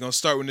said, "We're gonna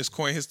start when this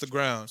coin hits the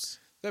ground."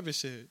 That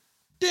bitch shit.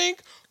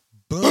 Dink.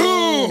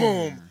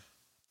 Boom.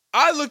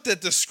 I looked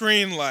at the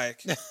screen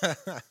like,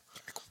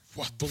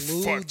 what the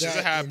Blew fuck just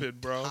that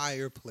happened, bro?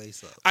 entire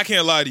place up. I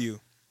can't lie to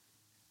you.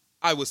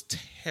 I was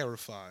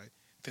terrified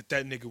that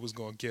nigga was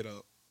gonna get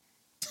up.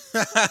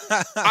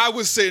 I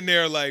was sitting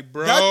there like,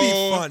 bro, That'd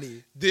be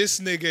funny. This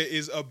nigga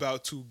is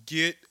about to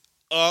get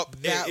up.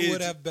 That and would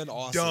it's have been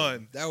awesome.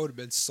 done. That would have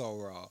been so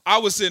raw. I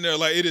was sitting there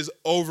like, it is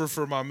over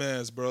for my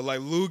mans, bro. Like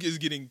Luke is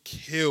getting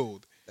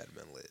killed That'd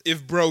have been lit.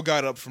 if bro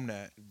got up from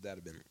that. That'd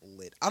have been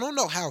lit. I don't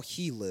know how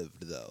he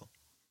lived though.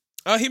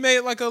 He made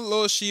like a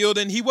little shield,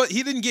 and he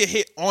didn't get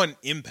hit on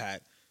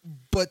impact.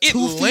 But It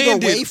 2 feet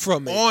landed away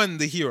from it. on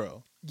the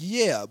hero.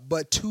 Yeah,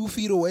 but 2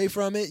 feet away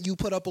from it, you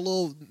put up a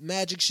little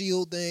magic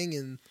shield thing,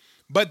 and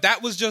But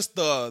that was just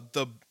the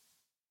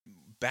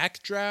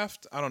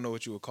backdraft. I don't know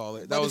what you would call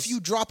it. That but was if you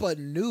drop a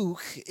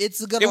nuke,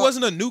 it's gonna. It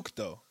wasn't a nuke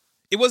though.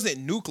 It wasn't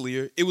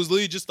nuclear. It was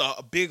literally just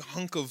a big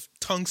hunk of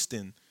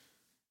tungsten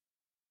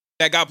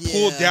that got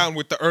pulled Yeah. down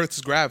with the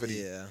Earth's gravity.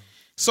 Yeah,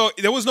 So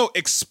there was no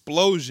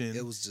explosion.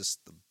 it was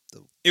just the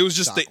It was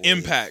just the shockwave.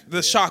 impact, the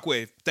Yeah.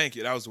 shockwave. Thank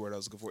you. That was the word I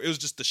was looking for. It was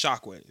just the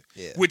shockwave,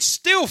 Yeah. which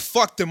still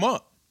fucked him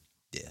up.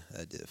 yeah,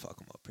 that did fuck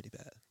him up pretty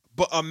bad.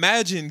 But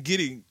imagine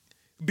being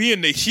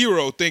the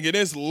hero, thinking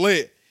it's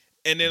lit,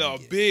 and then a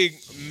big,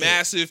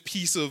 massive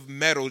piece of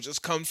metal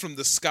just comes from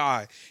the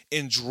sky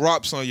and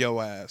drops on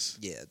your ass.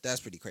 Yeah, that's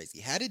pretty crazy.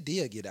 How did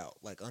Dia get out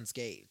like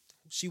unscathed?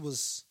 She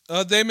was,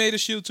 They made a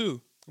shield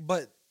too.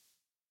 but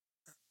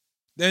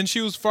Then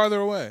she was farther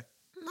away.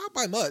 not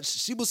by much.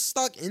 She was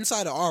stuck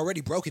inside an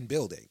already broken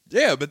building.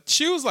 Yeah, but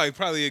she was like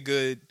probably a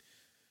good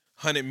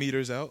 100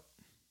 meters out.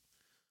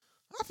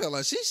 I feel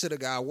like she should have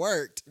got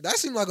worked. That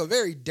seemed like a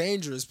very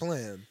dangerous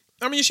plan.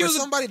 I mean, she For was.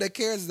 somebody that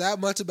cares that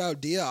much about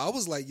Dia, I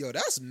was like, yo,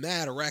 that's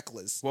mad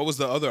reckless. What was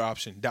the other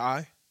option?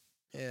 Die?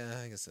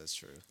 Yeah, I guess that's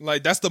true.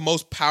 Like, that's the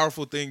most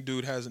powerful thing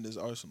dude has in his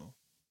arsenal.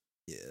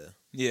 Yeah.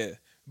 Yeah.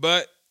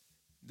 But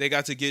they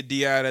got to get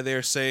D out of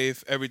there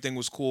safe. Everything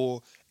was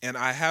cool. And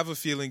I have a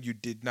feeling you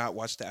did not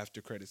watch the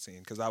after credit scene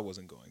because I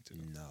wasn't going to.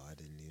 No, I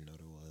didn't even know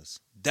there was.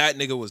 That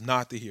nigga was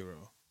not the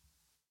hero.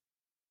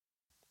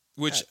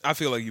 Which I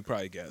feel like you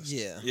probably guessed.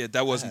 Yeah. Yeah,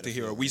 that wasn't had the a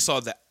hero. feeling. We saw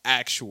the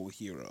actual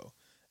hero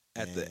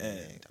at the Dang,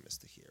 end. I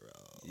missed the hero.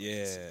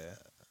 Yeah.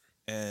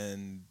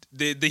 And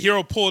the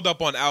hero pulled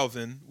up on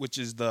Alvin, which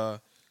is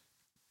the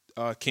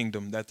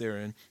kingdom that they're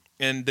in.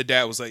 And the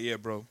dad was like, yeah,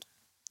 bro,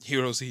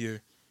 heroes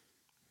here.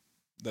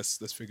 Let's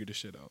figure this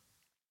shit out.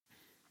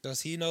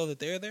 Does he know that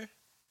they're there?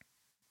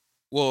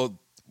 Well,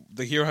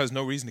 the hero has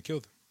no reason to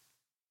kill them.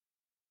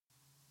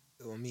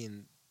 I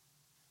mean,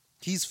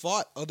 he's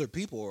fought other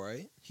people,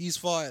 right? He's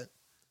fought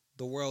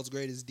the world's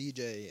greatest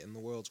DJ and the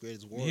world's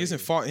greatest warrior. He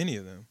hasn't fought any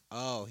of them.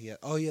 Oh, yeah.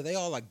 Oh, yeah. They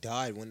all like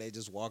died when they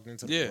just walked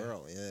into the Yeah.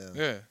 world. Yeah.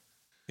 Yeah.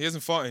 He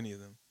hasn't fought any of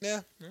them.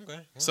 Yeah. Okay.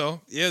 Well,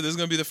 So, yeah, this is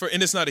going to be the first.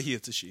 And it's not a he,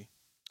 it's a she.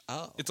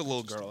 Oh, It's a little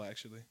interesting. girl,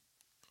 actually.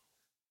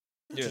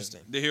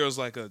 Interesting. Yeah, the hero's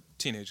like a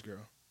teenage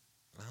girl.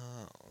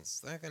 Oh, is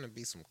that gonna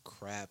be some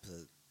crap?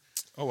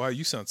 Oh, wow,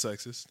 you sound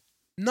sexist.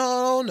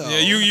 No. Yeah,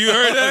 you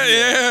heard that?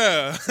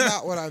 Yeah. That's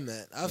not what I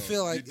meant. I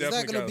feel you like is that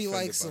definitely gonna got be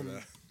like offended some by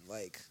that.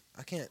 like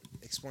I can't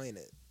explain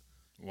it.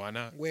 Why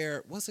not?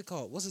 Where what's it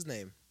called? What's his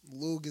name?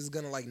 Luke is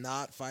gonna like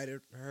not fight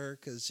her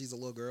because she's a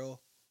little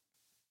girl,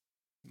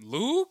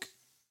 Luke?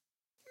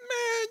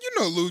 Man, you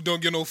know Luke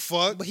don't get no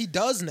fuck. but he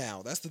does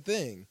now. That's the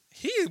thing.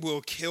 He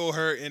will kill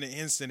her in an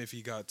instant if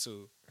he got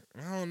to.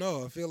 I don't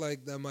know. I feel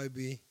like that might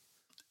be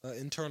an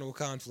internal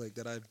conflict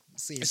that I've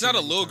seen. It's too not a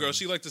many little girl. times.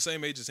 She like the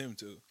same age as him,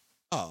 too.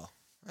 Oh,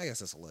 I guess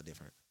that's a little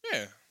different.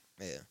 Yeah.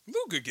 Yeah.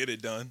 Luke could get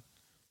it done.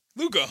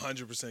 Luke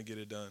 100% get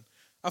it done.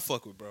 I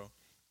fuck with bro.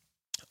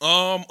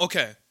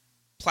 Okay.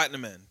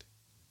 Platinum End.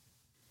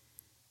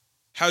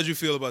 How'd you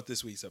feel about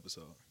this week's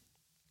episode?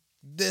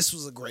 This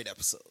was a great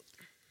episode.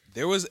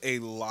 There was a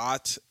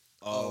lot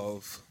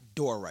of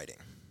Door writing.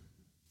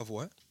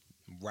 what?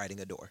 Writing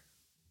a door.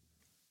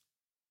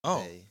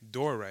 Oh, Hey.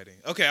 door writing.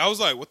 Okay, I was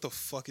like, what the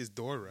fuck is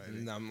door writing?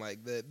 And I'm like,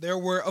 there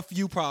were a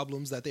few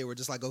problems that they were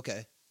just like,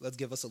 okay, let's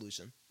give a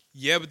solution.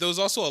 Yeah, but there was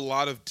also a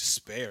lot of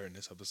despair in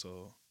this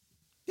episode.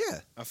 Yeah.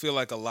 I feel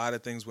like a lot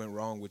of things went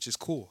wrong, which is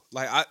cool.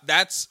 Like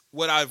that's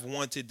what I've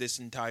wanted this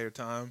entire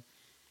time.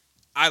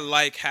 I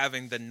like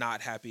having the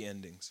not happy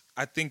endings.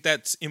 I think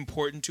that's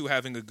important to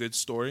having a good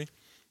story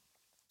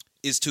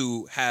is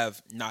to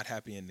have not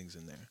happy endings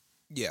in there.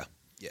 Yeah.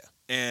 Yeah.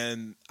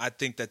 And I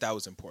think that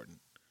was important.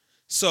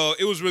 So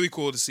it was really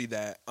cool to see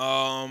that.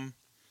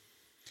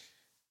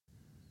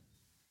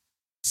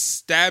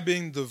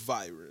 Stabbing the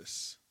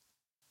virus.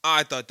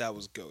 I thought that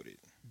was goated.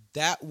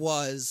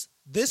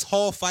 This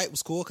whole fight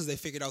was cool because they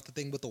figured out the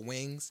thing with the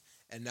wings,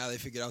 and now they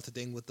figured out the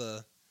thing with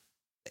the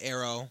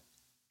arrow.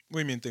 What do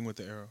you mean thing with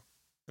the arrow?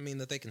 I mean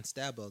that they can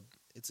stab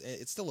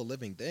it's still a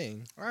living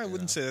thing. I you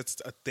wouldn't know? say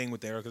that's a thing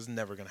with the arrow because it's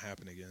never going to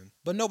happen again.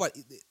 But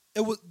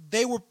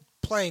they were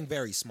playing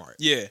very smart.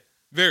 Yeah,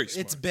 very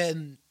smart. It's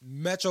been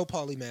Metro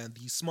Polyman,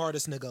 the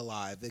smartest nigga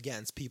alive,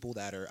 against people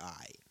that are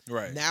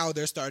Right. Now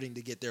they're starting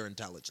to get their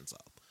intelligence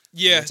up.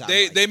 Yeah, which I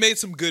they like. made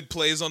some good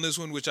plays on this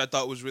one, which I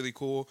thought was really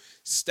cool.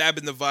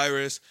 Stabbing the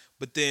virus,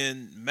 but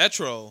then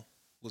Metro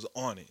was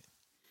on it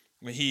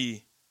when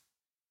he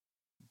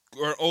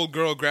grabbed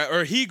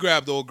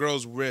the old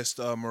girl's wrist,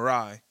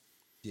 Mirai,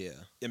 Yeah.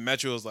 and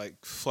Metro was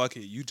like, "Fuck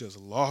it, you just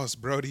lost,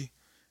 Brody.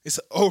 It's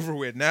over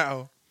with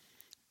now."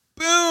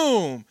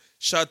 Boom!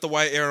 Shot the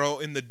white arrow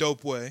in the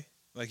dope way,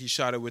 like he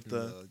shot it with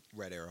the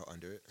red arrow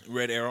under it.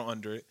 red arrow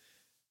under it.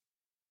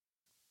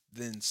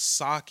 Then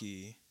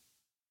Saki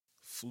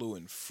flew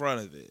in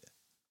front of it,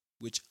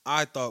 which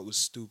I thought was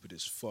stupid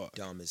as fuck.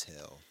 Dumb as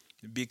hell.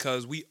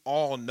 Because we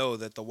all know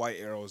that the white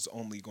arrow is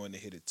only going to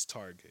hit its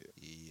target.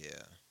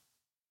 Yeah.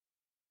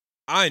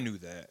 I knew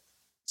that.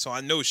 So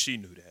I know she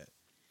knew that.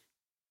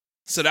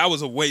 So that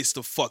was a waste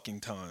of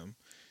fucking time.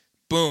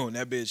 Boom,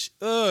 that bitch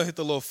hit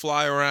the little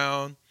fly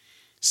around.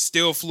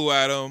 Still flew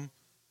at him.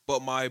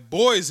 But my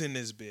boy's in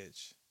this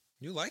bitch.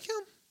 You like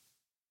him?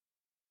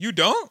 You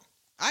don't?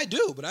 I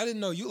do, but I didn't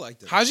know you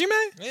liked him. Hajime?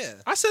 Yeah.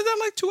 I said that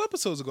like 2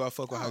 episodes ago. I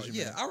fuck with Oh, Hajime.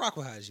 yeah, I rock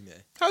with Hajime.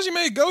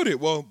 Hajime goated.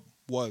 Well,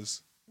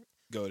 was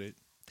goated.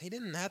 They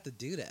didn't have to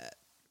do that.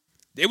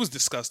 It was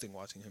disgusting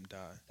watching him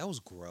die. That was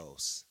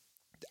gross.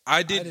 I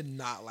I did did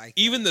not like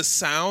even the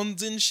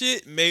sounds and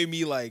shit made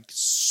me like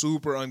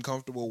super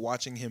uncomfortable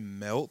watching him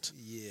melt.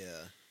 that.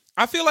 Yeah.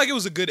 I feel like it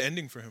was a good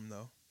ending for him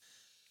though.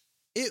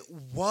 It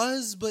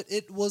was, but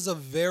it was a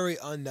very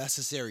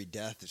unnecessary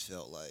death, it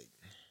felt like.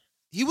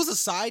 He was a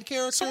side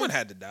character. Someone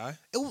had to die.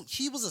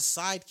 He was a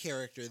side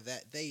character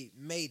that they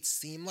made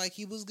seem like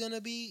he was going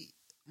to be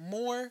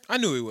more, I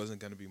knew he wasn't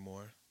gonna be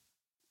more.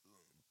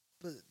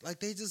 but like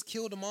they just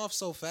killed him off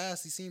so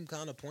fast, he seemed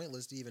kind of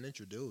pointless to even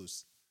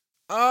introduce.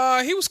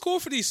 He was cool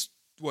for these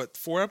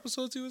 4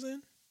 episodes he was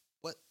in?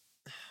 What?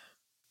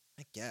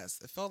 I guess.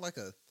 It felt like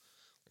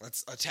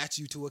let's attach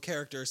you to a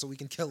character so we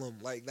can kill him.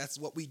 Like, that's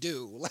what we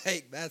do.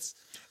 Like, that's...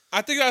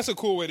 I think that's a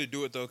cool way to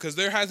do it though, because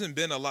there hasn't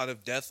been a lot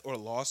of death or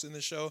loss in the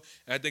show.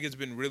 And I think it's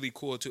been really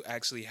cool to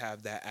actually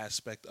have that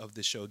aspect of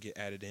the show get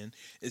added in,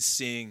 is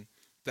seeing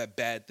that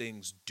bad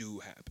things do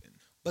happen.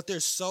 But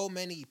there's so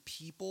many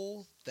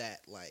people that,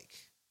 like,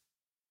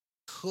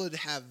 could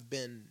have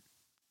been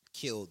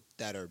killed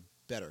that are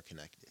better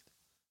connected.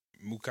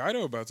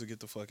 Mukaido about to get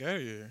the fuck out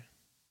of here.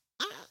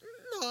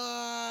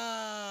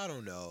 I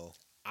don't know.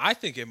 I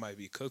think it might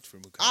be cooked for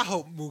Mukaido. I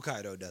hope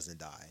Mukaido doesn't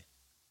die.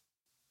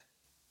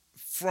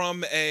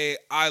 From a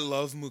I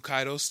love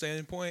Mukaido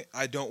standpoint,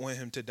 I don't want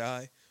him to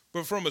die.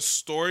 But from a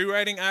story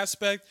writing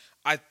aspect,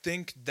 I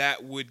think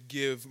that would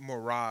give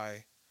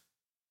Mirai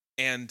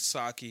and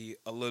Saki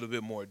a little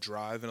bit more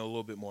drive and a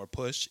little bit more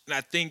push. And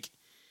I think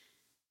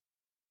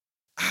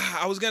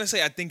I was going to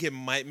say I think it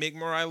might make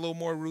Mirai a little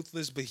more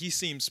ruthless, but he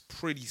seems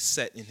pretty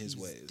set in his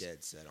ways.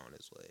 Dead set on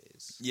his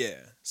ways. Yeah.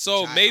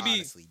 So Which I maybe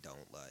honestly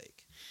don't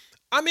like.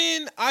 I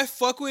mean, I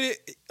fuck with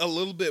it a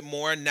little bit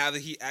more now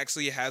that he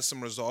actually has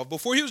some resolve.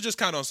 Before, he was just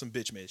kind of on some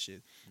bitch man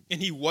shit.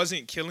 And he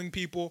wasn't killing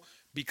people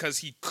because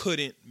he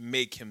couldn't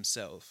make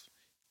himself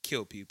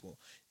kill people.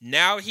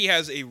 Now he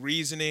has a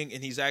reasoning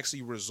and he's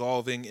actually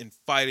resolving and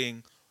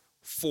fighting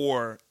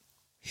for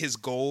his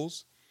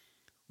goals,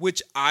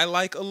 which I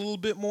like a little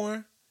bit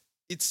more.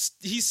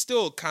 He's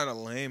still kind of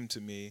lame to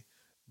me,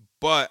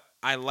 but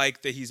I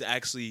like that he's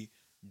actually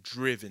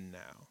driven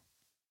now.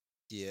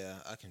 Yeah,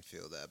 I can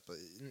feel that, but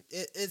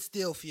it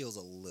still feels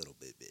a little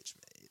bit bitch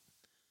made.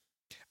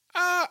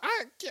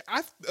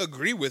 I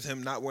agree with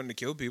him not wanting to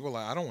kill people.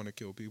 Like, I don't want to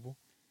kill people.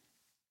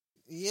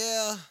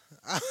 Yeah,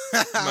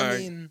 I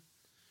mean,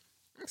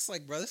 it's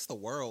like, bro, it's the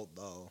world,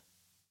 though.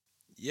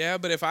 Yeah,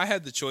 but if I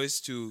had the choice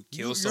to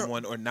kill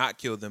someone or not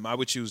kill them, I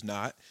would choose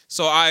not.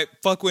 So I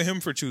fuck with him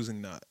for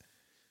choosing not.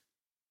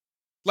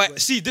 Like,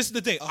 see, this is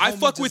the thing. I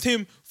fuck with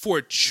him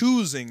for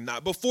choosing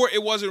not. Before,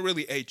 it wasn't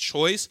really a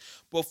choice.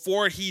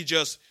 Before, he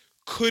just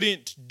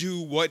couldn't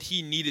do what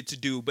he needed to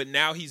do. But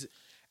now he's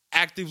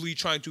actively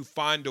trying to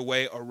find a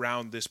way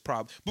around this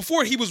problem.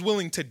 Before, he was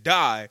willing to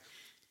die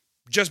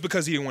just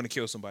because he didn't want to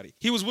kill somebody.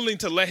 He was willing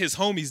to let his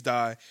homies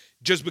die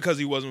just because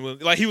he wasn't willing.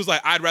 Like, he was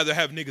like, I'd rather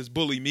have niggas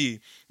bully me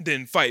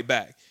than fight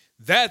back.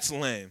 That's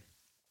lame.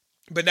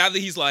 But now that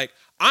he's like,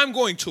 I'm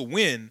going to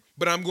win,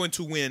 but I'm going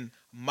to win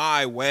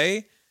my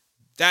way,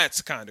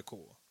 that's kind of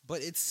cool.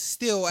 But it's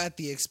still at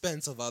the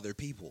expense of other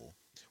people.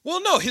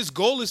 Well, no, his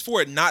goal is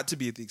for it not to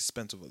be at the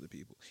expense of other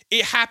people.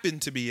 It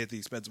happened to be at the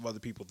expense of other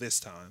people this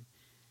time.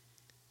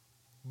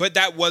 But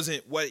that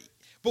wasn't what...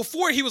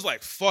 Before, he was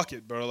like, fuck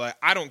it, bro. Like,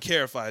 I don't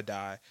care if I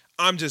die.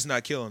 I'm just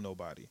not killing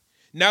nobody.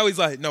 Now he's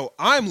like, no,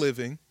 I'm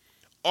living.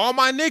 All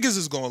my niggas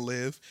is going to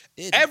live.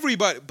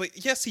 Everybody.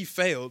 But yes, he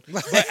failed.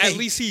 But at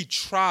least he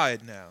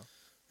tried now.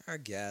 I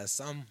guess.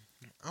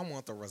 I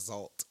want the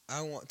result.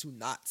 I want to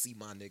not see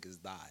my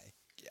niggas die.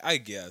 I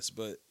guess,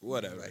 but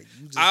whatever. Like,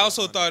 I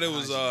also thought it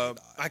was,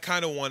 I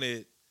kind of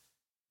wanted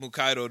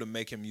Mukaido to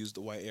make him use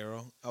the white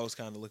arrow. I was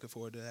kind of looking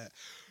forward to that.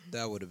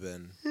 That would have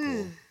been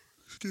cool.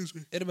 Excuse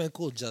me. It'd have been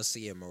cool just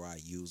seeing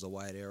Mirai use a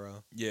white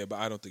arrow. Yeah, but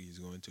I don't think he's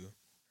going to.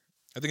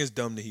 I think it's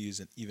dumb that he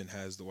even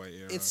has the white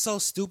arrow. It's so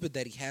stupid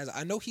that he has.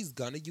 I know he's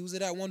gonna use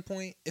it at one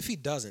point. If he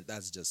doesn't,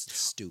 that's just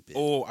stupid.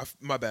 Oh,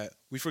 my bad.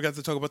 We forgot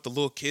to talk about the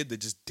little kid that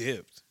just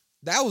dipped.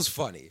 That was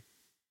funny.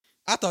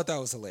 I thought that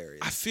was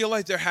hilarious. I feel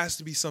like there has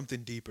to be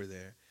something deeper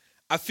there.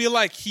 I feel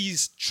like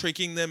he's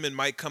tricking them and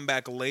might come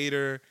back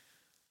later.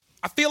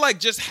 I feel like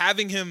just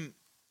having him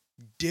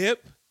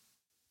dip,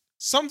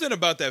 something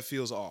about that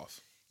feels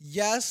off.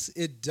 Yes,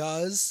 it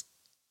does.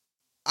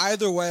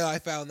 Either way, I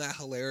found that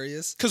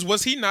hilarious. Because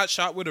was he not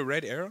shot with a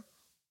red arrow?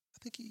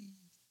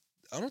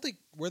 I don't think,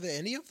 were there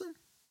any of them?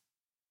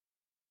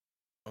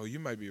 Oh, you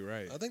might be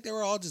right. I think they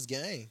were all just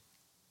gang.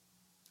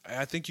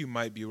 I think you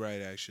might be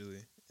right,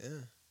 actually.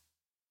 Yeah.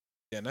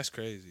 Yeah, that's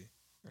crazy.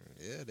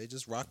 Yeah, they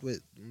just rocked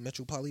with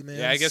Metro Polyman's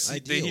Yeah, I guess he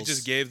ideals.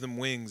 just gave them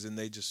wings and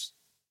they just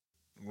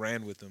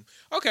ran with them.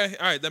 Okay,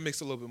 all right, that makes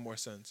a little bit more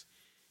sense.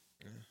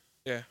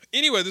 Yeah.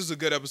 Anyway, this is a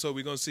good episode.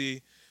 We're going to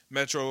see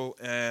Metro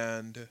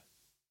and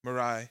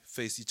Mirai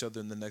face each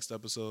other in the next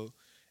episode.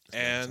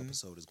 This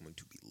episode is going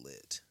to be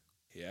lit.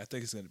 Yeah, I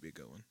think it's going to be a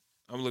good one.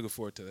 I'm looking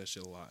forward to that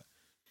shit a lot.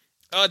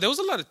 There was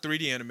a lot of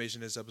 3D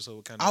animation in this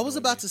episode. I was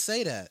about to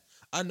say that.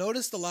 I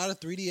noticed a lot of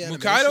 3D animation.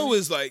 Mukaido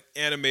was like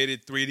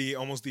animated 3D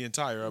almost the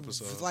entire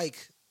episode.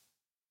 Like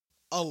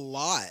a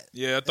lot.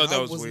 Yeah, I thought that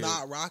was weird. I was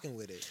not rocking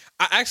with it.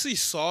 I actually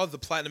saw the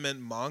Platinum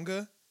End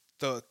manga.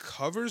 The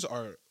covers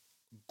are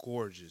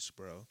gorgeous,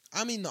 bro.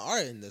 I mean, the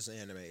art in this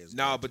anime is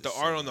but the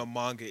art on the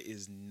manga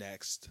is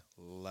next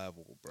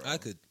level, bro. I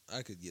could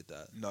get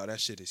that. No, that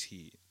shit is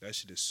heat. That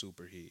shit is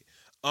super heat.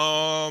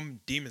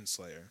 Demon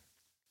Slayer.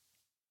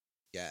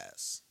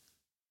 Yes.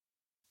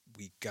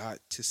 We got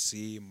to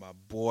see my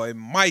boy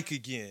Mike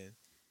again.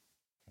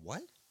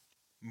 What?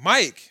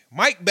 Mike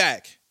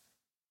back.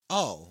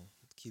 Oh,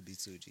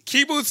 Kibutsuji.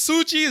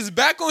 Kibutsuji is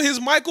back on his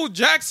Michael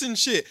Jackson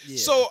shit. Yeah.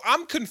 So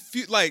I'm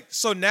confused. Like,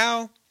 so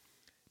now,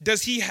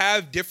 does he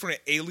have different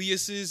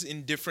aliases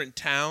in different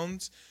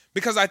towns?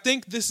 Because I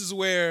think this is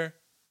where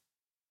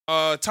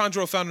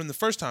Tanjiro found him the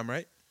first time,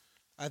 right?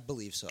 I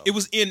believe so. It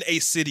was in a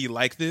city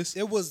like this.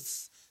 It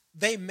was.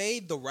 They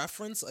made the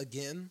reference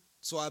again.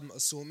 So I'm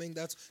assuming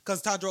that's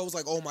because Tanjiro was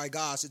like, "Oh my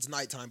gosh, it's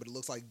nighttime, but it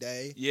looks like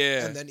day."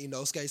 Yeah. And then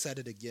Inosuke said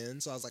it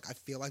again. So I was like, I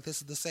feel like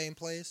this is the same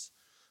place,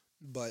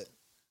 but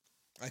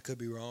I could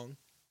be wrong.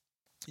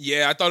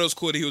 Yeah, I thought it was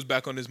cool that he was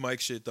back on his mic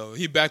shit though.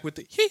 He back with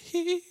the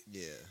hee.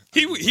 Yeah.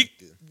 He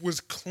was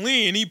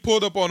clean. He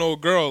pulled up on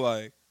old girl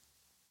like,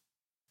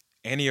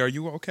 Annie, are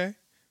you okay?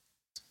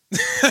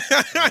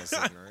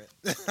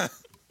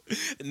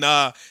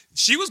 Nah,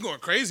 she was going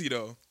crazy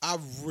though. I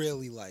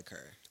really like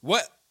her.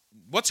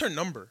 What's her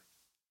number?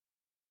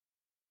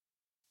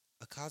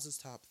 Akaza's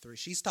top 3.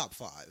 She's top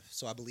 5,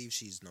 so I believe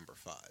she's number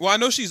 5. Well, I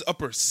know she's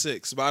upper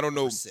 6, but I don't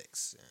know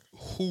 6. Yeah.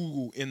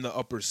 who in the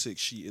upper 6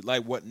 she is.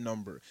 Like what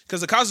number?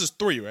 Because Akaza's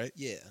 3, right?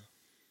 Yeah.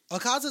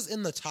 Akaza's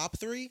in the top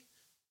 3,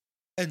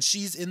 and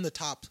she's in the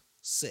top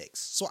 6.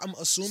 So I'm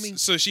assuming.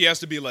 So she has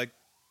to be like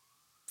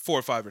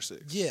 4, 5, or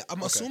 6. Yeah, I'm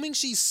Okay. assuming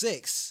she's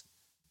 6,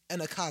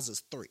 and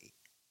Akaza's 3.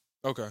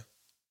 Okay,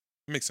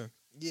 makes sense.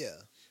 Yeah,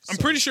 I'm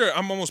so pretty sure.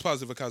 I'm almost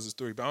positive Akaza's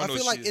 3, but I don't know. I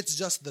feel what like she is. it's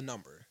just the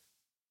number.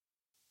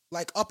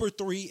 Like upper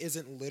 3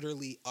 isn't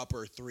literally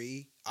upper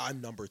 3.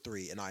 I'm number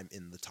 3, and I'm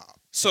in the top.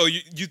 So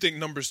you think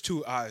numbers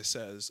 2 I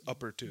says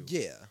upper 2?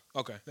 Yeah,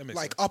 Okay, that makes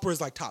like sense. upper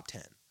is like top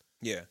 10,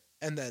 Yeah.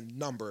 and then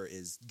number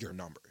is your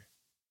number.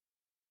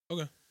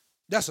 Okay.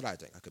 That's what I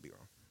think. I could be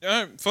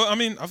wrong. I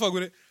mean, I fuck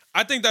with it.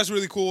 I think that's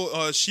really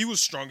cool. She was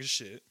strong as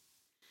shit.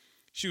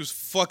 She was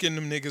fucking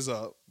them niggas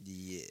up.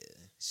 Yeah,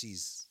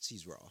 she's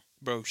raw.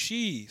 Bro,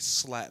 she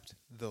slapped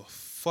the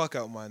fuck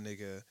out my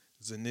nigga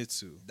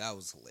Zenitsu. That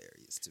was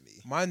hilarious to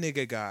me. My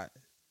nigga got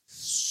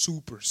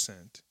super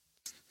sent.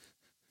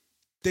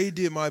 They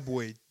did my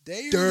boy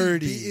They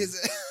dirty. Really beat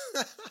his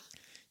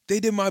They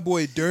did my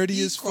boy dirty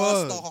he as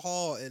crossed fuck. the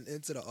hall and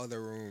into the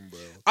other room, bro.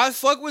 I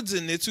fuck with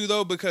Zenitsu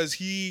though because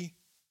he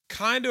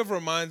kind of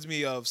reminds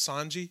me of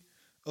Sanji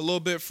a little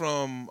bit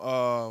from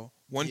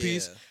One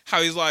Piece. Yeah.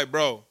 How he's like,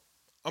 bro,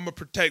 I'm gonna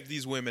protect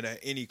these women at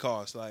any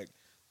cost. Like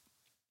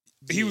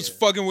he was Yeah.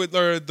 fucking with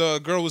her. The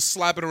girl was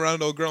slapping around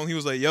the girl, and he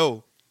was like,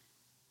 yo,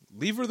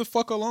 leave her the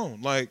fuck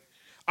alone. Like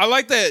I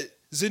like that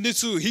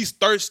Zenitsu. He's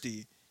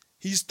thirsty.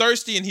 He's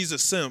thirsty and he's a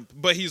simp,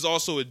 but he's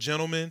also a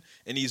gentleman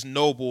and he's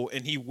noble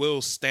and he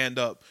will stand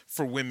up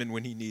for women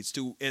when he needs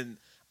to. And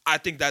I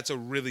think that's a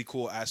really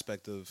cool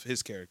aspect of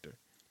his character.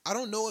 I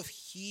don't know if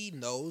he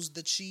knows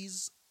that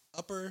she's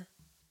upper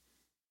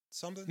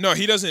something. No,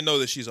 he doesn't know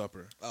that she's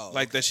upper. Oh,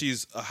 like okay. that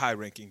she's a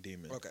high-ranking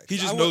demon. Okay, 'cause He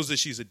just I knows that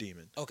she's a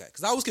demon. Okay,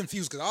 because I was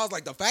confused because I was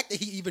like, the fact that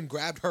he even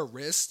grabbed her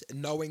wrist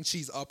knowing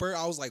she's upper,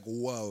 I was like,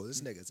 whoa,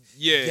 this nigga's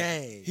Yeah.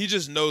 gang. He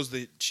just knows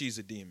that she's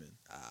a demon.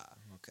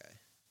 Okay.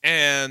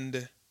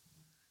 And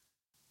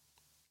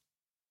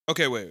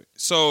okay, wait.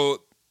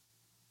 So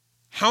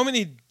how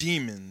many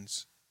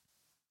demons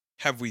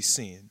have we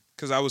seen?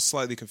 Because I was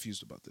slightly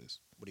confused about this.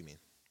 What do you mean?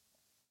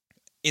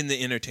 In the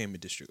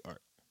entertainment district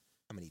arc.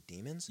 How many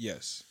demons?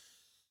 Yes.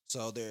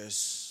 So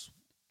there's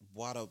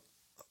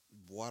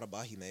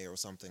Watabahime or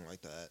something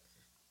like that.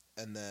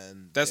 And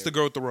then That's the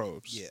girl with the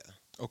robes. Yeah.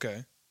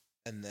 Okay.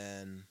 And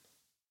then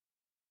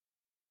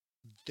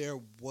there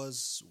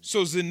was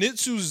So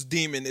Zenitsu's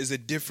demon is a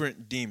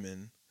different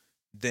demon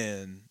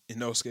than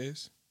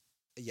Inosuke's?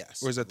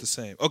 yes. Or is that the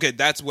same? Okay,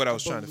 that's what I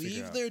was trying to believe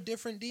figure out. they're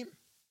different demons.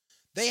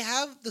 They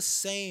have the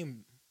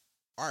same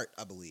art,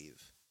 I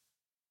believe.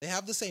 They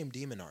have the same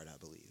demon art, I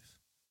believe.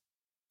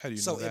 How do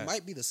you So know that? it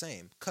might be the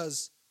same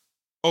because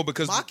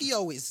because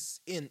Makio is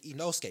in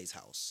Inosuke's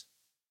house,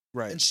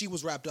 right. and she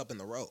was wrapped up in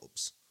the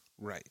robes.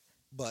 Right.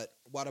 But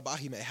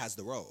Watabahime has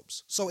the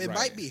robes, so it Right.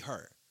 might be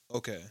her.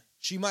 Okay.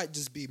 She might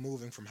just be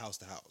moving from house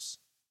to house.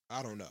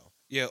 I don't know.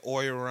 Yeah,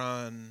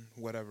 Oiran,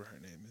 whatever her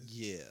name is.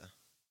 Yeah,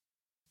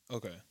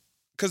 Okay.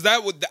 Because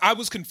I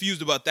was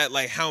confused about that,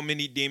 like how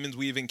many demons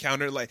we've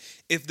encountered, like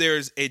if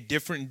there's a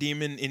different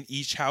demon in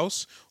each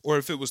house, or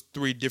if it was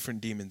 3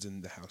 different demons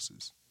in the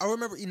houses. I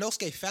remember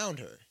Inosuke found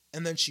her,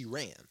 and then she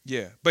ran.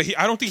 Yeah, but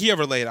I don't think he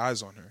ever laid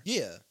eyes on her.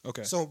 Yeah.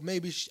 Okay, So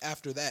maybe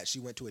after that, she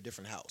went to a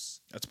different house.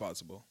 that's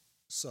possible.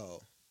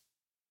 So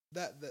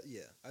that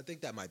yeah, I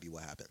think that might be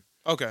what happened.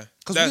 Okay,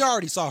 Because we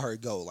already saw her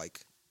go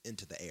like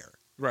into the air,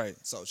 right.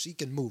 so she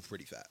can move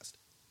pretty fast.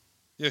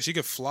 Yeah, she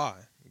could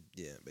fly,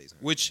 Yeah,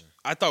 basically. which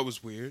I thought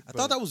was weird. I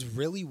thought that was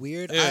really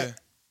weird. Yeah.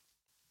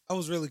 I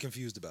was really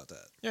confused about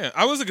that. Yeah,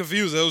 I wasn't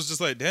confused. I was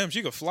just like, damn,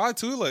 she could fly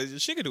too. Like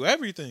she could do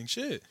everything.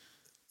 Shit,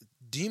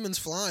 Demons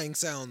flying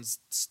sounds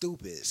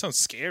stupid. it sounds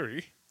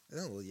scary.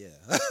 Oh well, yeah.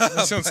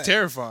 That sounds But,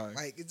 terrifying.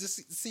 Like it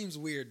seems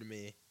weird to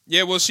me.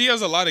 Yeah, well, she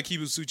has a lot of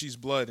Kibutsuchi's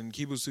blood, and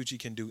Kibutsuchi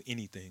can do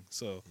anything.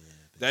 So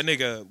that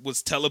nigga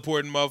was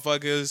teleporting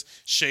motherfuckers,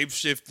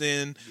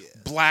 shape-shifting,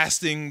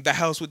 blasting the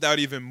house without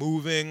even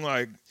moving.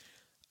 Like,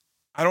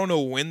 I don't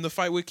know when the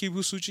fight with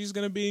Kibutsuchi is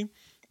going to be,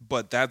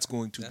 but that's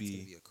going to That's be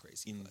gonna be a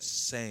crazy fight.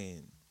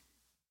 insane.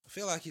 I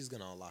feel like he's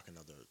gonna unlock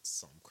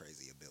some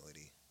crazy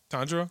ability.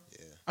 Tanjiro?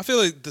 Yeah, I feel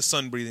like the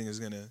sun breathing is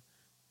going to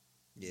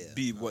yeah.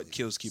 be probably what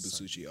kills sun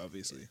Kibutsuchi, breathing,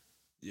 obviously.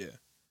 Yeah.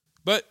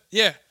 But,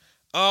 yeah.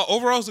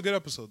 Overall, it's a good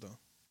episode, though.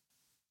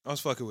 I was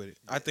fucking with it.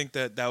 I think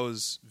that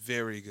was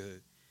very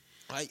good.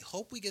 I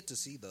hope we get to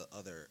see the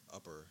other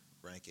upper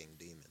ranking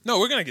demon. No,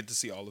 we're gonna get to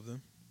see all of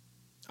them.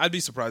 I'd be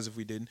surprised if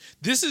we didn't.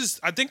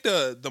 I think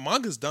the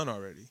manga's done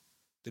already.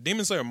 The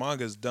Demon Slayer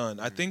manga's done.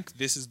 I think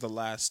this is the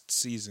last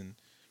season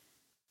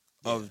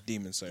of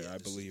Demon Slayer, Yeah, I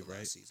this is believe, the last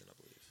right? Season, I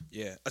believe.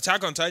 Yeah.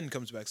 Attack on Titan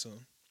comes back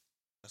soon.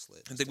 That's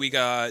lit. I think we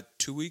got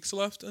 2 weeks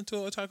left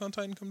until Attack on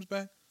Titan comes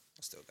back.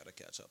 I still gotta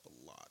catch up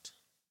a lot.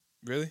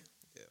 Really?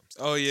 Yeah. I'm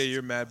still Oh on yeah, season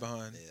you're mad 5.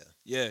 behind. Yeah.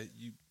 Yeah,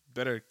 you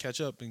better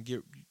catch up and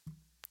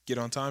get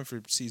on time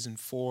for season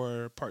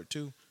 4, part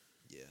 2.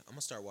 Yeah. I'm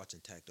gonna start watching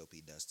Tacto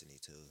P Destiny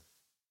too.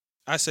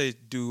 I say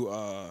do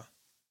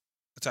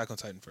Attack on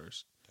Titan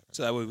first,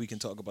 so that way we can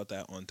talk about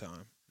that on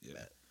time.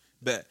 Yeah,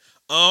 bet.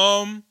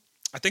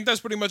 I think that's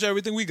pretty much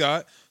everything we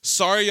got.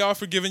 Sorry y'all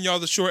for giving y'all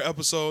the short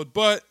episode,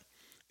 but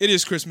it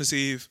is Christmas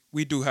Eve.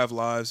 We do have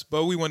lives,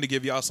 but we wanted to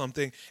give y'all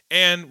something.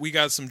 And we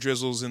got some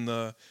drizzles in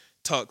the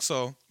tuck,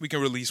 so we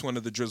can release one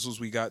of the drizzles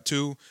we got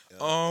too.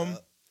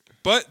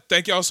 But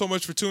thank y'all so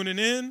much for tuning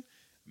in.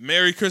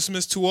 Merry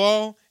Christmas to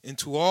all, and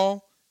to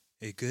all,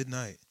 a good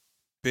night.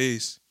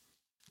 Peace.